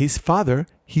 his father,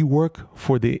 he worked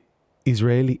for the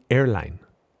Israeli airline.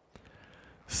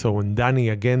 So when Danny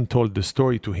again told the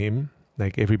story to him,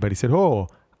 like everybody said, "Oh,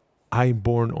 I'm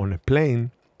born on a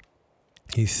plane,"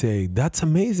 he said, "That's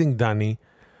amazing, Danny,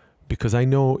 because I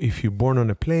know if you're born on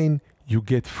a plane, you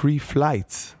get free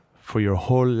flights for your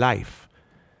whole life.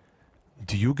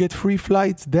 Do you get free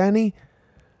flights, Danny?"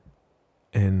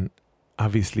 And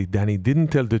obviously, Danny didn't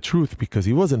tell the truth because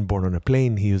he wasn't born on a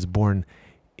plane. He was born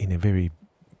in a very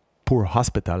poor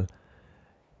hospital.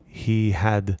 He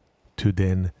had to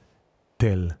then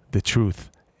tell the truth,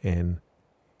 and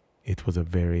it was a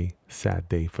very sad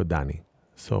day for Danny.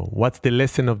 So what's the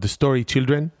lesson of the story,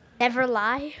 children? Never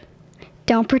lie.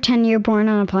 Don't pretend you're born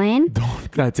on a plane.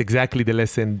 That's exactly the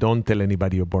lesson. Don't tell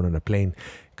anybody you're born on a plane,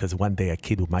 because one day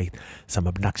some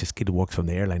obnoxious kid who works from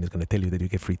the airline is going to tell you that you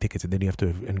get free tickets, and then you have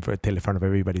to tell in front of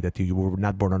everybody that you were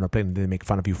not born on a plane, and then they make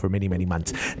fun of you for many, many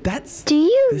months. Do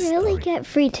you this really story. get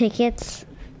free tickets?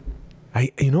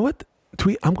 You know what?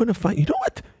 Tweet, I'm going to find, you know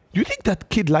what? Do you think that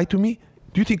kid lied to me?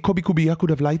 Do you think Kobe Kubia could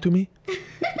have lied to me?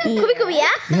 Kubi kubi, yeah?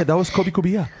 Yeah, that was Kobe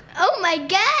Kubia. Oh my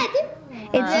God.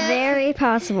 It's very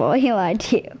possible he lied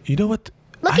to you. You know what?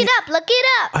 Look it up. Look it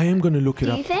up. I am going to look it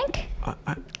Do up. you think,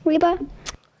 I- Reba?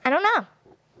 I don't know.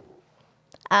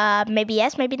 Maybe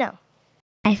yes, maybe no.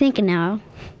 I think no.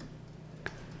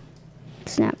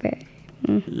 It's not very.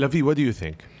 Lavi, what do you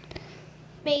think?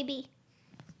 Maybe.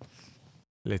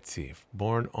 Let's see.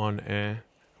 Born on a...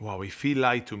 Wow, if he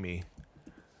lied to me,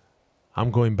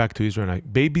 I'm going back to Israel.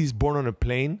 Babies born on a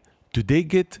plane, do they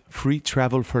get free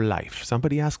travel for life?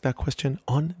 Somebody asked that question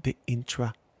on the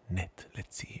intranet.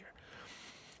 Let's see here.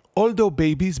 Although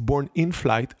babies born in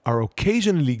flight are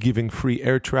occasionally given free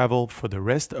air travel for the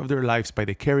rest of their lives by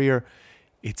the carrier,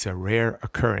 it's a rare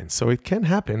occurrence. So it can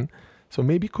happen. So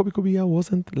maybe Kobe Kubia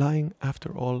wasn't lying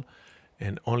after all,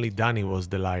 and only Danny was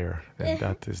the liar. And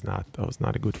that was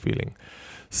not a good feeling.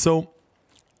 So,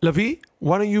 Lavi,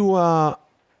 why don't you,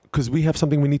 because we have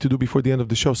something we need to do before the end of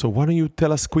the show. So why don't you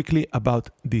tell us quickly about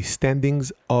the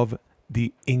standings of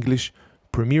the English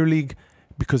Premier League?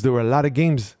 Because there were a lot of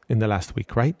games in the last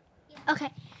week, right? Okay.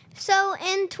 So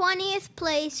in 20th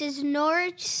place is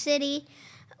Norwich City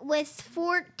with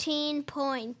 14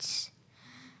 points.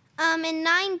 In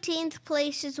 19th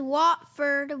place is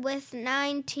Watford with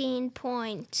 19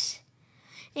 points.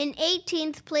 In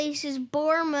 18th place is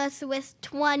Bournemouth with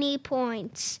 20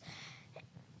 points.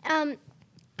 In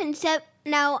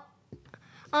Now,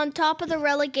 on top of the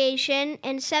relegation,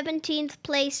 in 17th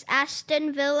place,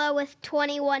 Aston Villa with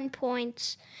 21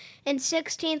 points. In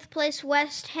 16th place,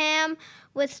 West Ham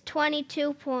with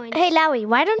 22 points. Hey, Lowy,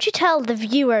 why don't you tell the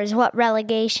viewers what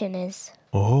relegation is?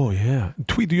 Oh, yeah.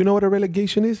 Tweet, do you know what a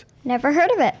relegation is? Never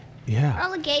heard of it. Yeah.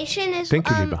 Relegation is Thank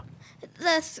you, Liba.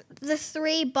 the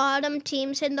three bottom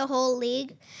teams in the whole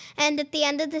league. And at the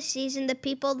end of the season, the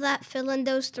people that fill in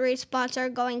those three spots are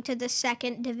going to the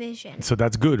second division. So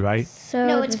that's good, right? So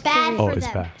No, it's the bad Oh, for it's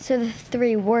them. bad. So the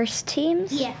three worst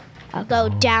teams? Yeah. Go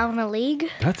down a league?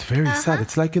 That's very sad.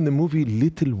 It's like in the movie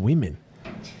Little Women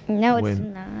No, it's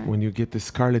when not. when you get the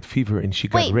scarlet fever and she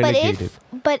got Wait, relegated.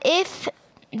 but if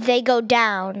they go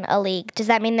down a league, does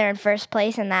that mean they're in first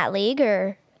place in that league,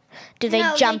 or do they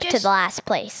No, they jump to just- the last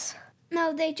place? No,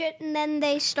 and then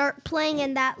they start playing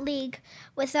in that league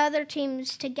with other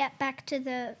teams to get back to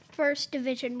the first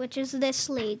division, which is this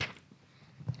league.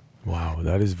 Wow,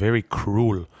 that is very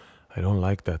cruel. I don't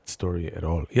like that story at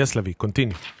all. Yes, Lavi,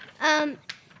 continue.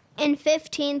 In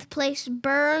 15th place,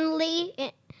 Burnley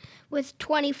with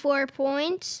 24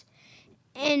 points.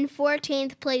 In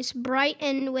 14th place,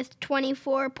 Brighton with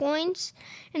 24 points.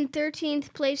 In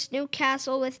 13th place,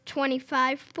 Newcastle with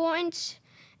 25 points.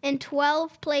 In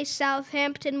 12th place,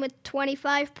 Southampton with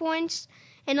 25 points.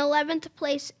 In 11th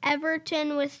place,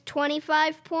 Everton with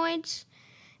 25 points.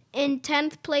 In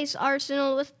 10th place,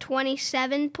 Arsenal with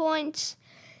 27 points.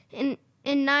 In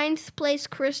 9th place,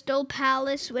 Crystal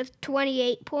Palace with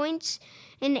 28 points.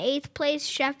 In 8th place,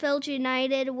 Sheffield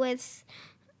United with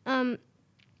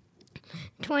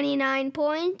 29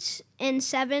 points. In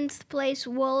 7th place,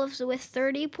 Wolves with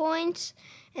 30 points.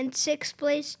 In 6th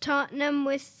place, Tottenham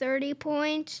with 30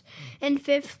 points. In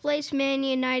 5th place, Man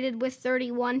United with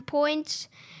 31 points.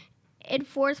 In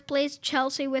 4th place,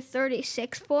 Chelsea with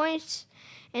 36 points.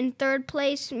 In 3rd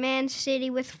place, Man City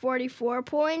with 44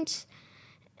 points.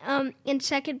 In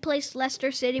 2nd place,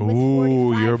 Leicester City with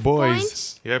 45 your boys.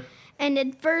 points. Yep. And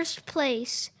in 1st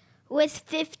place, with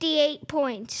 58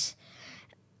 points,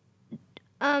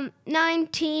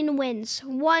 19 wins,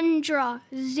 1 draw,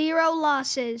 0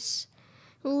 losses,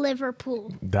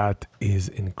 Liverpool. That is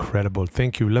incredible.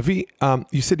 Thank you, Lavi.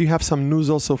 You said you have some news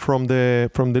also from the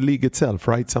league itself,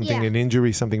 right? Something, Yeah. an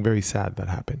injury, something very sad that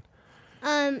happened.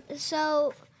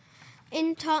 So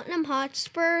in Tottenham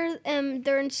Hotspur,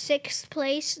 they're in 6th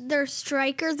place. Their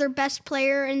striker, their best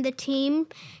player in the team,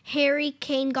 Harry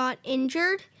Kane, got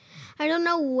injured. I don't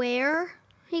know where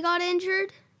he got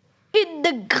injured. In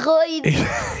the groin.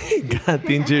 He got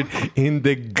injured in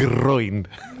the groin.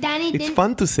 Danny It's didn't.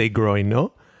 fun to say groin,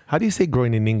 no? How do you say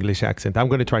groin in English accent? I'm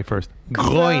going to try first.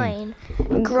 Groin.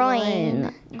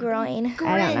 Groin. Groin.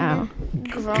 I don't know.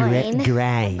 Groin.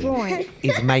 Grind.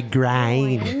 It's my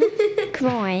grind.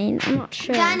 Groin. I'm not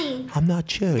sure. Danny, I'm not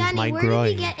sure. It's my Danny, where did groin.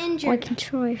 he get I injured? can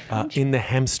try. In the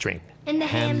hamstring. In the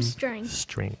hamstring.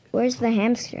 String. Where's the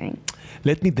hamstring?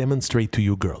 Let me demonstrate to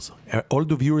you girls. All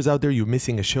the viewers out there, you're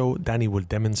missing a show. Danny will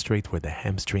demonstrate where the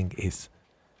hamstring is.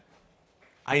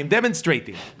 I am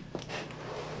demonstrating.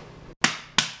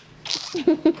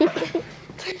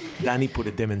 Danny put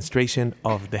a demonstration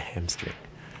of the hamstring.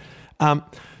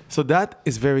 So that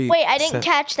is very... Wait, I didn't sad.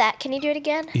 catch that. Can you do it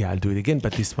again? Yeah, I'll do it again,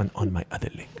 but this one on my other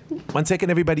leg. 1 second,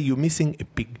 everybody. You're missing a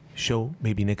big show.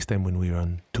 Maybe next time when we're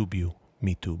on TubeU,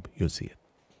 MeTube, you'll see it.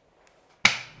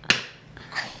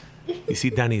 You see,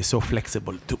 Danny is so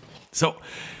flexible too. So,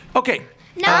 okay.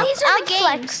 Now these are the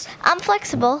games. I'm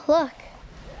flexible. Look.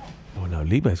 Oh, now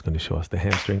Liba is going to show us the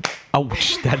hamstring.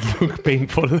 Ouch, that looked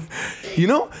painful. You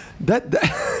know, that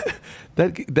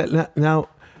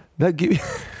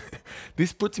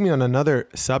this puts me on another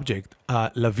subject.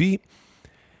 Lavi,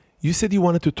 you said you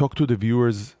wanted to talk to the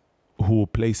viewers who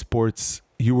play sports.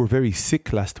 You were very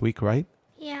sick last week, right?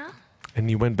 Yeah. And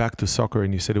you went back to soccer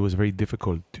and you said it was very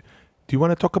difficult. Do you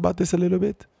want to talk about this a little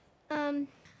bit?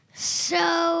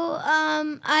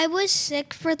 I was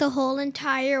sick for the whole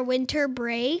entire winter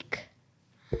break.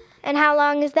 And how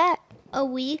long is that? A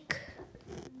week.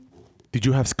 Did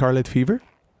you have scarlet fever?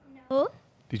 No.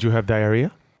 Did you have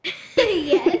diarrhea?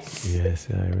 Yes. Yes,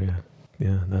 diarrhea.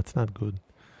 Yeah, that's not good.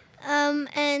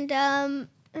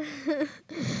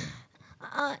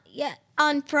 Yeah.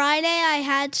 On Friday, I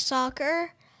had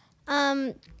soccer.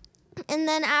 And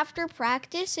then after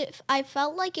practice, I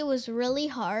felt like it was really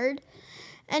hard,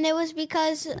 and it was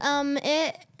because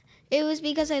it was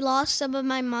because I lost some of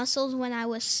my muscles when I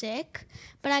was sick.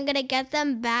 But I'm gonna get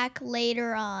them back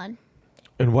later on.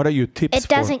 And what are your tips It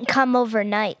doesn't come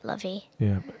overnight, Lovey.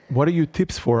 Yeah. What are your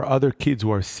tips for other kids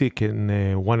who are sick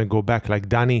and want to go back? Like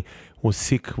Danny was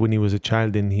sick when he was a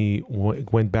child, and he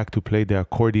went back to play the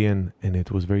accordion, and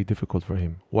it was very difficult for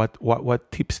him.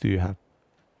 What tips do you have?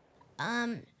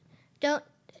 Don't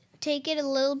take it a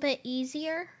little bit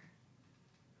easier.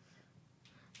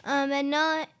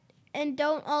 And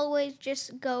don't always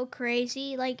just go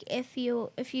crazy like if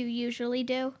you usually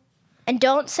do. And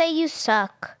don't say you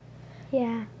suck,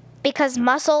 Yeah. because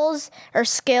muscles or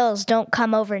skills don't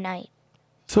come overnight.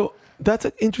 So that's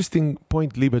an interesting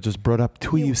point Liba just brought up.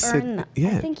 Tui, you Earn said, them.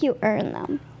 yeah. I think you earn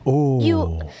them.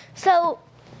 Oh, So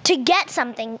to get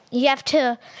something, you have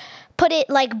to put it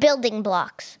like building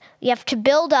blocks. You have to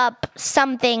build up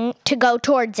something to go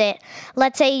towards it.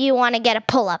 Let's say you want to get a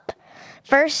pull-up.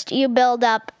 First, you build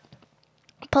up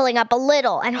pulling up a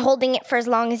little and holding it for as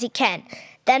long as you can.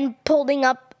 Then pulling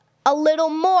up a little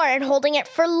more and holding it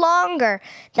for longer.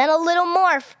 Then a little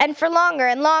more and for longer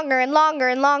and longer and longer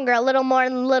and longer. A little more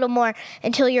and a little more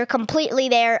until you're completely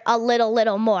there, a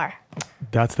little more.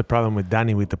 that's the problem with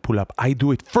Danny with the pull-up. I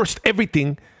do it first,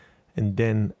 everything, and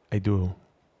then I do.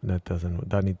 That doesn't.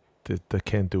 Danny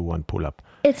can't do one pull-up.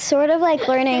 It's sort of like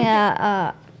learning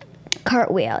a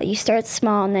cartwheel. You start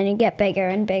small and then you get bigger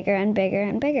and bigger and bigger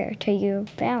and bigger till you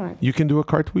balance. You can do a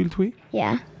cartwheel, Tui?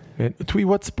 Yeah. And Tui,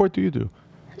 what sport do you do?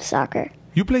 Soccer.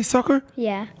 You play soccer?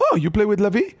 Yeah. Oh, you play with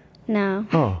Lavi? No.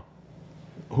 Oh.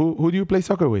 Who do you play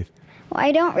soccer with? Well,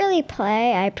 I don't really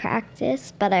play. I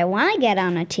practice, but I want to get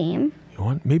on a team. You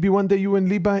want? Maybe one day you and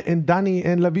Liba and Danny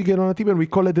and Lavi get on a team and we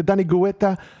call it the Danny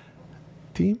Guetta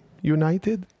Team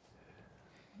United?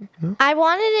 I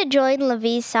wanted to join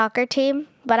Levi's soccer team,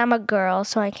 but I'm a girl,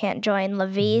 so I can't join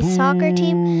Levi's soccer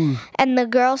team. And the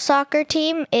girls' soccer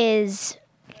team is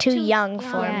too young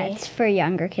for Yeah, me. it's for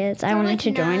younger kids. I wanted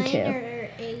to join too. Or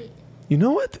 8. You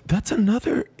know what? That's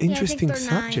another interesting they're 9.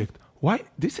 subject. Why?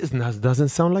 This doesn't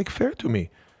sound like fair to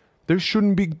me. There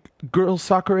shouldn't be girls'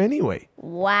 soccer anyway.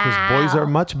 Wow. Because boys are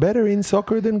much better in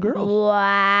soccer than girls.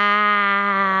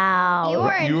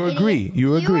 Wow. You agree.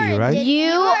 You agree, right?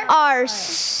 You are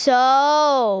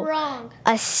so Wrong.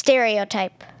 a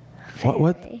stereotype.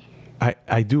 What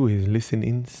I do is listen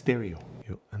in stereo.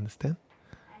 You understand?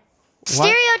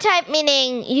 Stereotype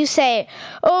meaning you say,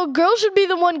 oh, girls should be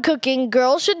the one cooking.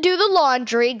 Girls should do the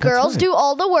laundry. Girls right. do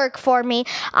all the work for me.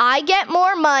 I get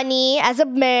more money as a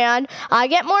man. I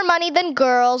get more money than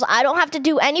girls. I don't have to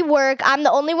do any work. I'm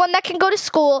the only one that can go to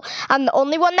school. I'm the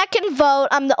only one that can vote.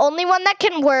 I'm the only one that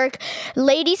can work.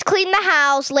 Ladies clean the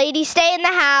house. Ladies stay in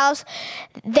the house.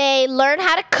 They learn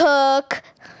how to cook.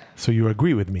 So you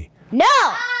agree with me? No!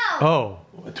 Oh,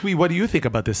 Twee, what do you think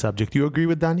about this subject? You agree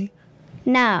with Danny?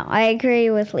 No, I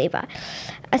agree with Liba.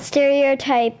 A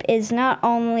stereotype is not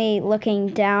only looking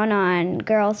down on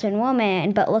girls and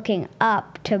women, but looking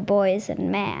up to boys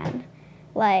and men.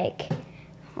 Like,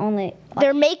 only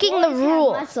They're making the boys have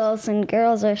rule. muscles and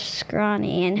girls are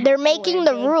scrawny and They're making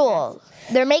the rules.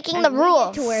 They're making the we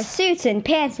rules. get to wear suits and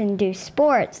pants and do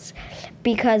sports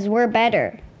because we're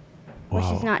better, which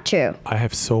is not true. I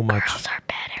have so much Girls are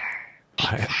better.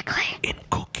 in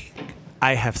cooking.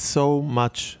 I have so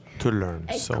much to learn.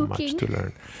 Much to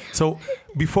learn. So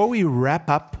before we wrap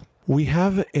up, we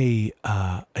have a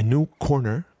new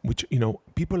corner, which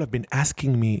people have been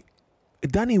asking me,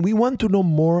 Danny, we want to know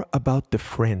more about the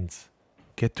friends.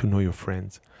 Get to know your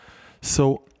friends.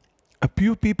 So a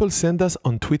few people send us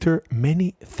on Twitter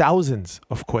many thousands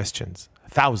of questions.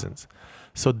 Thousands.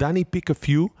 So Danny, pick a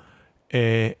few.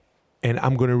 And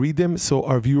I'm going to read them so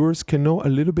our viewers can know a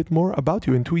little bit more about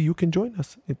you. And Tui, you can join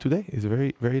us today. It's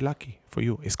very, very lucky for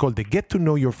you. It's called the Get to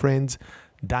Know Your Friends.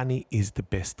 Danny is the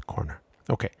best corner.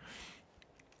 Okay.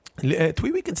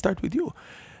 Tui, we can start with you.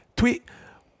 Tui,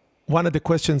 one of the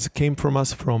questions came from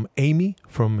us from Amy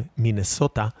from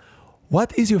Minnesota.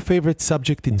 What is your favorite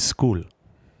subject in school?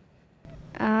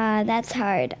 That's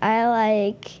hard.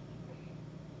 I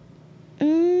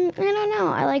don't know.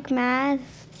 I like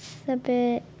math a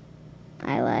bit.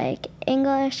 I like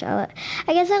English. I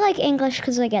guess I like English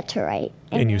because I get to write.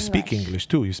 in And you speak English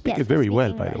too. You speak Yes, it very I speak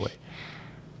well, by the English. way.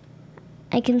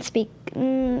 I can speak.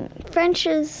 French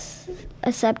is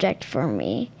a subject for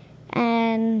me,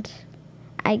 and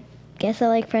I guess I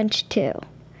like French too.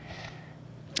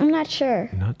 I'm not sure.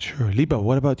 Not sure. Liba,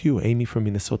 what about you? Amy from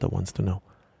Minnesota wants to know.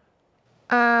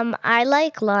 I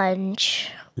like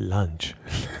lunch. Lunch.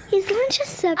 His lunch is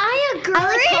so. I agree. I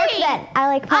like park then. I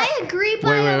like park. I agree by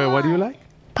Wait. What do you like?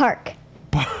 Park.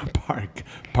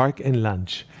 Park and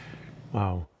lunch.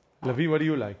 Wow. Lavi, what do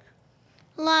you like?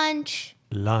 lunch.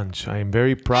 Lunch. I am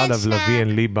very proud And of Lavi snack.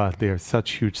 and Liba. They are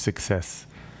such huge success.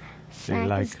 They Snack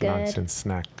like is good. lunch and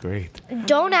snack. Great.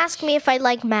 Don't ask me if I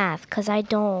like math, because I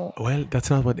don't. Well, that's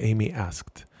not what Amy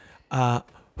asked.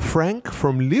 Frank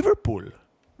from Liverpool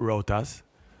wrote us.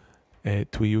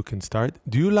 Tui, you can start.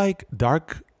 Do you like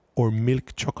dark or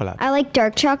milk chocolate? I like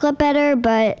dark chocolate better,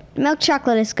 but milk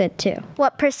chocolate is good too.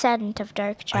 What percent of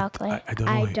dark chocolate? I don't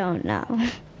know. I don't know.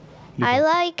 I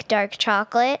like dark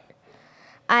chocolate.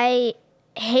 I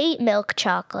hate milk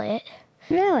chocolate.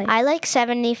 Really? I like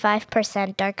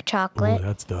 75% dark Oh, chocolate.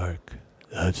 that's dark.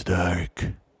 That's dark.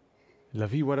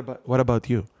 Lavi, what about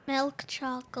you? Milk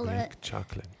chocolate. Milk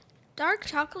chocolate. Dark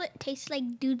chocolate tastes like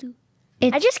doo-doo.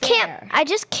 It's I just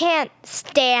bitter. can't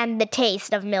stand the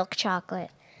taste of milk chocolate.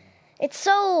 It's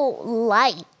so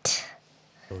light.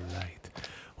 So light.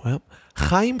 Well,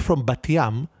 Chaim from Bat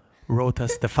Yam wrote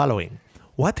us the following.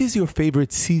 What is your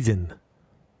favorite season?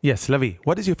 Yes, Lavi,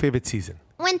 what is your favorite season?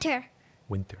 Winter.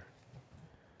 Winter.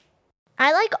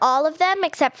 I like all of them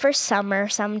except for summer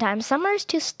sometimes. Summer is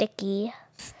too sticky.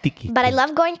 Sticky. But I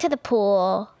love going to the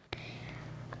pool.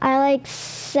 I like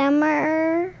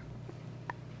summer.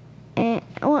 I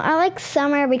like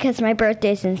summer because my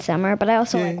birthday's in summer, but I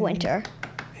also like winter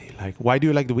Why do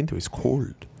you like the winter? It's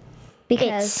cold.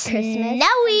 because It's Christmas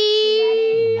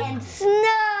snowy. and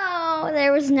snow.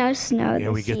 There was no snow Yeah,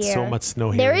 this we get year. so much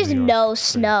snow here. There in is New York. no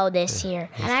snow this year.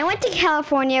 And I went to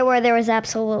California where there was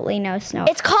absolutely no snow.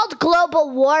 It's called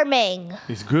global warming.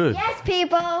 It's good. Yes,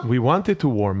 people. We want it to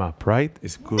warm up, right?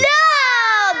 It's good. No!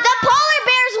 The polar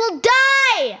bears will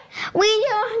die! We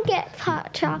don't get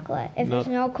hot chocolate. If there's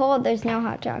no cold, there's no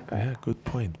hot chocolate. Yeah, good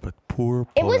point. But poor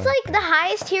It was polar like the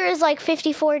highest here is like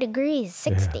 54 degrees,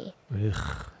 60. bear.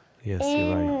 Ugh. Yes,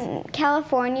 you're right. In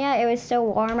California, it was so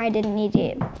warm I didn't need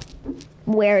to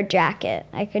wear a jacket.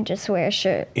 I could just wear a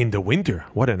shirt. In the winter,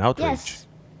 what an outrage. Yes.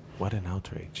 What an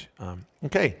outrage.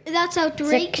 Okay. That's It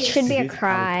outrageous. should be a It is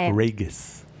crime.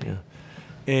 Outrageous.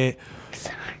 Yeah.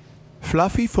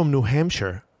 Fluffy from New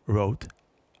Hampshire wrote,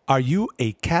 are you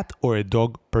a cat or a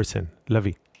dog person?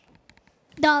 Lavi.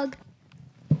 Dog.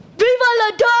 Viva la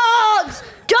dogs!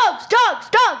 Dogs, dogs,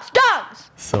 dogs,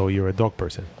 dogs! So you're a dog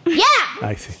person. Yeah!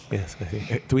 I see. Yes, I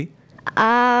see. Tui?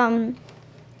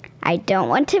 I don't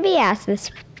want to be asked this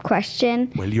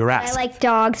question. Well, you're I asked. like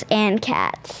dogs and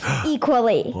cats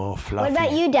equally. Oh, Fluffy. What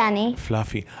about you, Danny?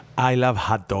 Fluffy. I love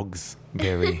hot dogs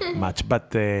very much,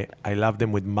 but I love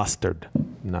them with mustard.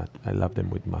 I love them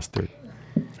with mustard.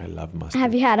 I love mustard.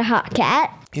 Have you had a hot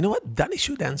cat? You know what? Danny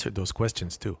should answer those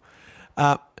questions too.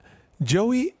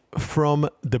 Joey from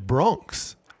the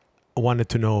Bronx wanted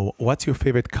to know, what's your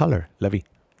favorite color, Lavi?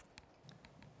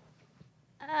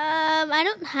 I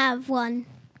don't have one.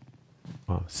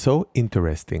 Wow, so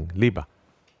interesting. Liba.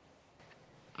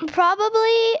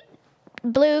 Probably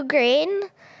blue green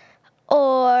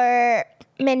or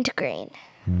mint green.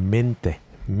 Mint.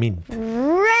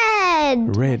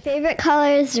 Red. Red. Favorite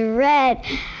color is red.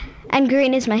 And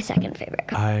green is my second favorite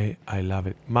color. I love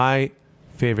it. My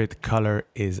favorite color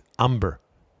is umber.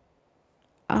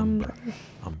 Umber.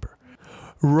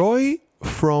 Roy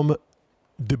from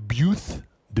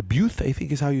Dubuque, I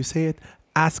think is how you say it,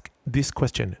 ask this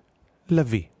question.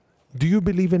 Lavi, do you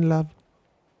believe in love?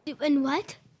 And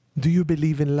what? Do you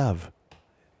believe in love?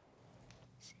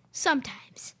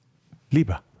 Sometimes.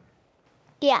 Liba,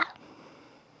 Yeah.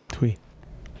 Tui.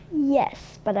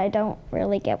 Yes, but I don't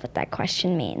really get what that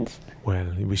question means.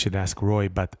 Well, we should ask Roy,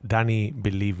 but Danny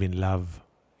believe in love.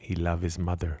 He love his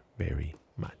mother very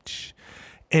much.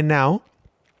 And now,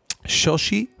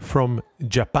 Shoshi from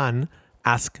Japan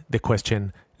asked the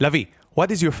question, Lavi,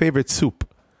 what is your favorite soup?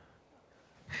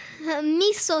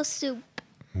 Miso soup.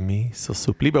 Miso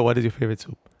soup. Liba, what is your favorite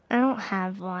soup? I don't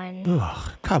have one.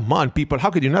 Ugh, come on, people. How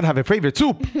could you not have a favorite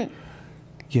soup?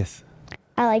 Yes.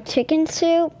 I like chicken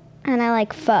soup and I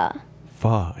like pho.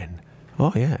 Pho and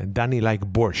Danny like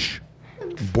borscht.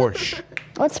 Borscht.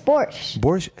 What's borscht?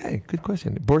 Borscht. Hey, good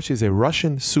question. Borscht is a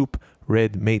Russian soup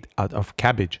made out of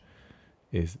cabbage.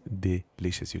 Is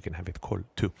delicious. You can have it cold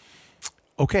too.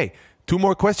 Okay, 2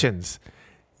 more questions.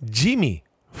 Jimmy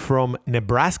from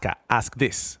Nebraska asked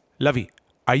this. Lavi,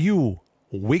 are you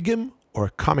Wiggum or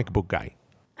comic book guy?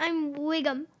 I'm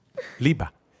Wiggum.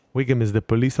 Liba. Wiggum is the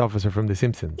police officer from The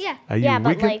Simpsons. Yeah. Are you Yeah,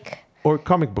 but Wiggum like or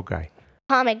comic book guy?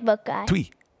 comic book guy.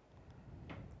 Twee.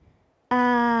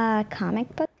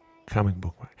 Comic book? Comic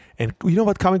book guy. And you know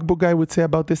what comic book guy would say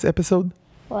about this episode?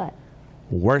 What?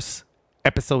 Worst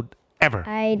episode ever.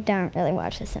 I don't really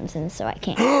watch The Simpsons, so I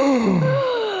can't.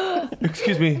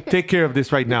 Excuse me. Take care of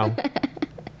this right now. I'm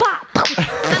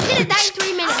gonna die in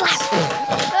 3 minutes. Hey,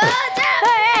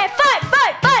 fight!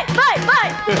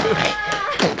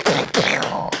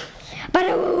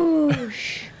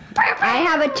 Badoosh! I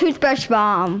have a toothbrush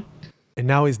bomb. And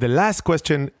now is the last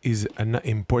question, is an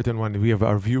important one. We have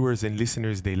our viewers and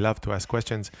listeners. They love to ask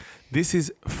questions. This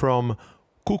is from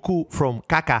Cuckoo from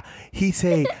Caca. He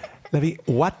say, Levi,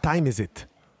 what time is it?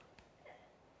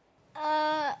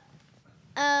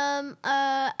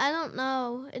 I don't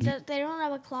know. They don't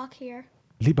have a clock here.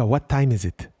 Liba, what time is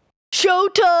it?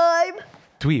 Showtime.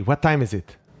 Twee, what time is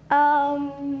it?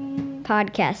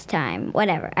 Podcast time.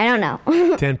 Whatever. I don't know.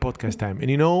 10 podcast time. And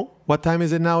you know what time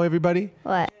is it now, everybody?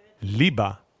 What?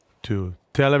 Liba, to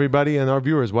tell everybody and our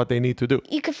viewers what they need to do.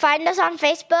 You can find us on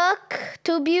Facebook,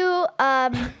 Tubu,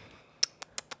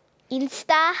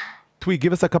 Insta. Twee,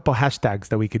 give us a couple hashtags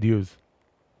that we could use.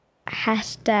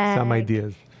 Hashtag Some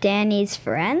ideas. Danny's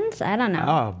friends? I don't know.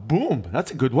 Ah, boom.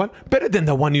 That's a good one. Better than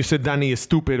the one you said Danny is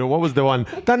stupid, or what was the one?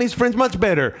 Danny's friends much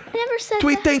better. I never said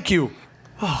Twee, that. thank you.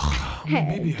 Oh,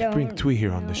 maybe I bring Twee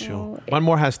here on the show. One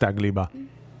more hashtag, Liba.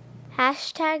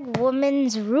 Hashtag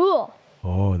women's rule.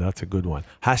 Oh, that's a good one.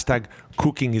 Hashtag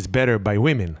cooking is better by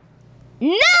women.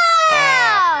 No!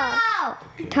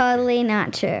 Totally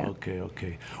not true.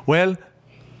 Okay. Well,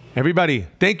 everybody,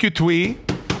 thank you, Twee.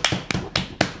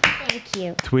 Thank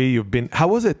you. Twee, you've been. How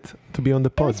was it to be on the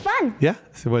pod? was fun. Yeah.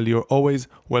 So, well, you're always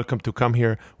welcome to come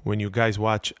here when you guys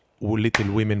watch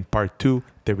Little Women Part 2,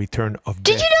 The Return of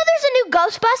Did Beth. you know there's a new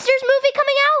Ghostbusters movie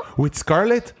coming out? With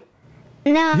Scarlett?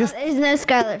 No, Yes. there's no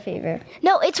Scarlet Fever.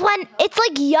 No, it's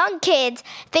like young kids.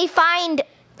 They find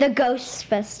The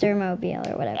Ghostbuster Mobile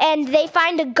or whatever. and they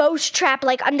find a ghost trap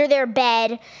like under their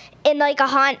bed in like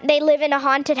they live in a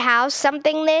haunted house,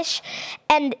 something ish,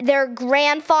 and their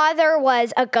grandfather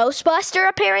was a Ghostbuster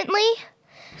apparently.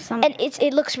 And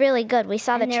it looks really good. We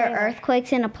saw the And there trailer. are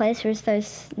earthquakes in a place where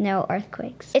there's no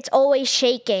earthquakes. It's always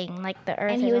shaking, like the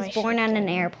earth. And is he was always born on shaking. an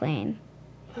airplane.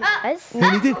 Was?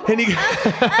 And he did. And he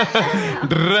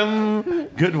Drum.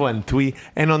 Good one, Twee.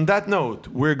 And on that note,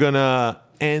 we're going to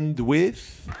end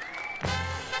with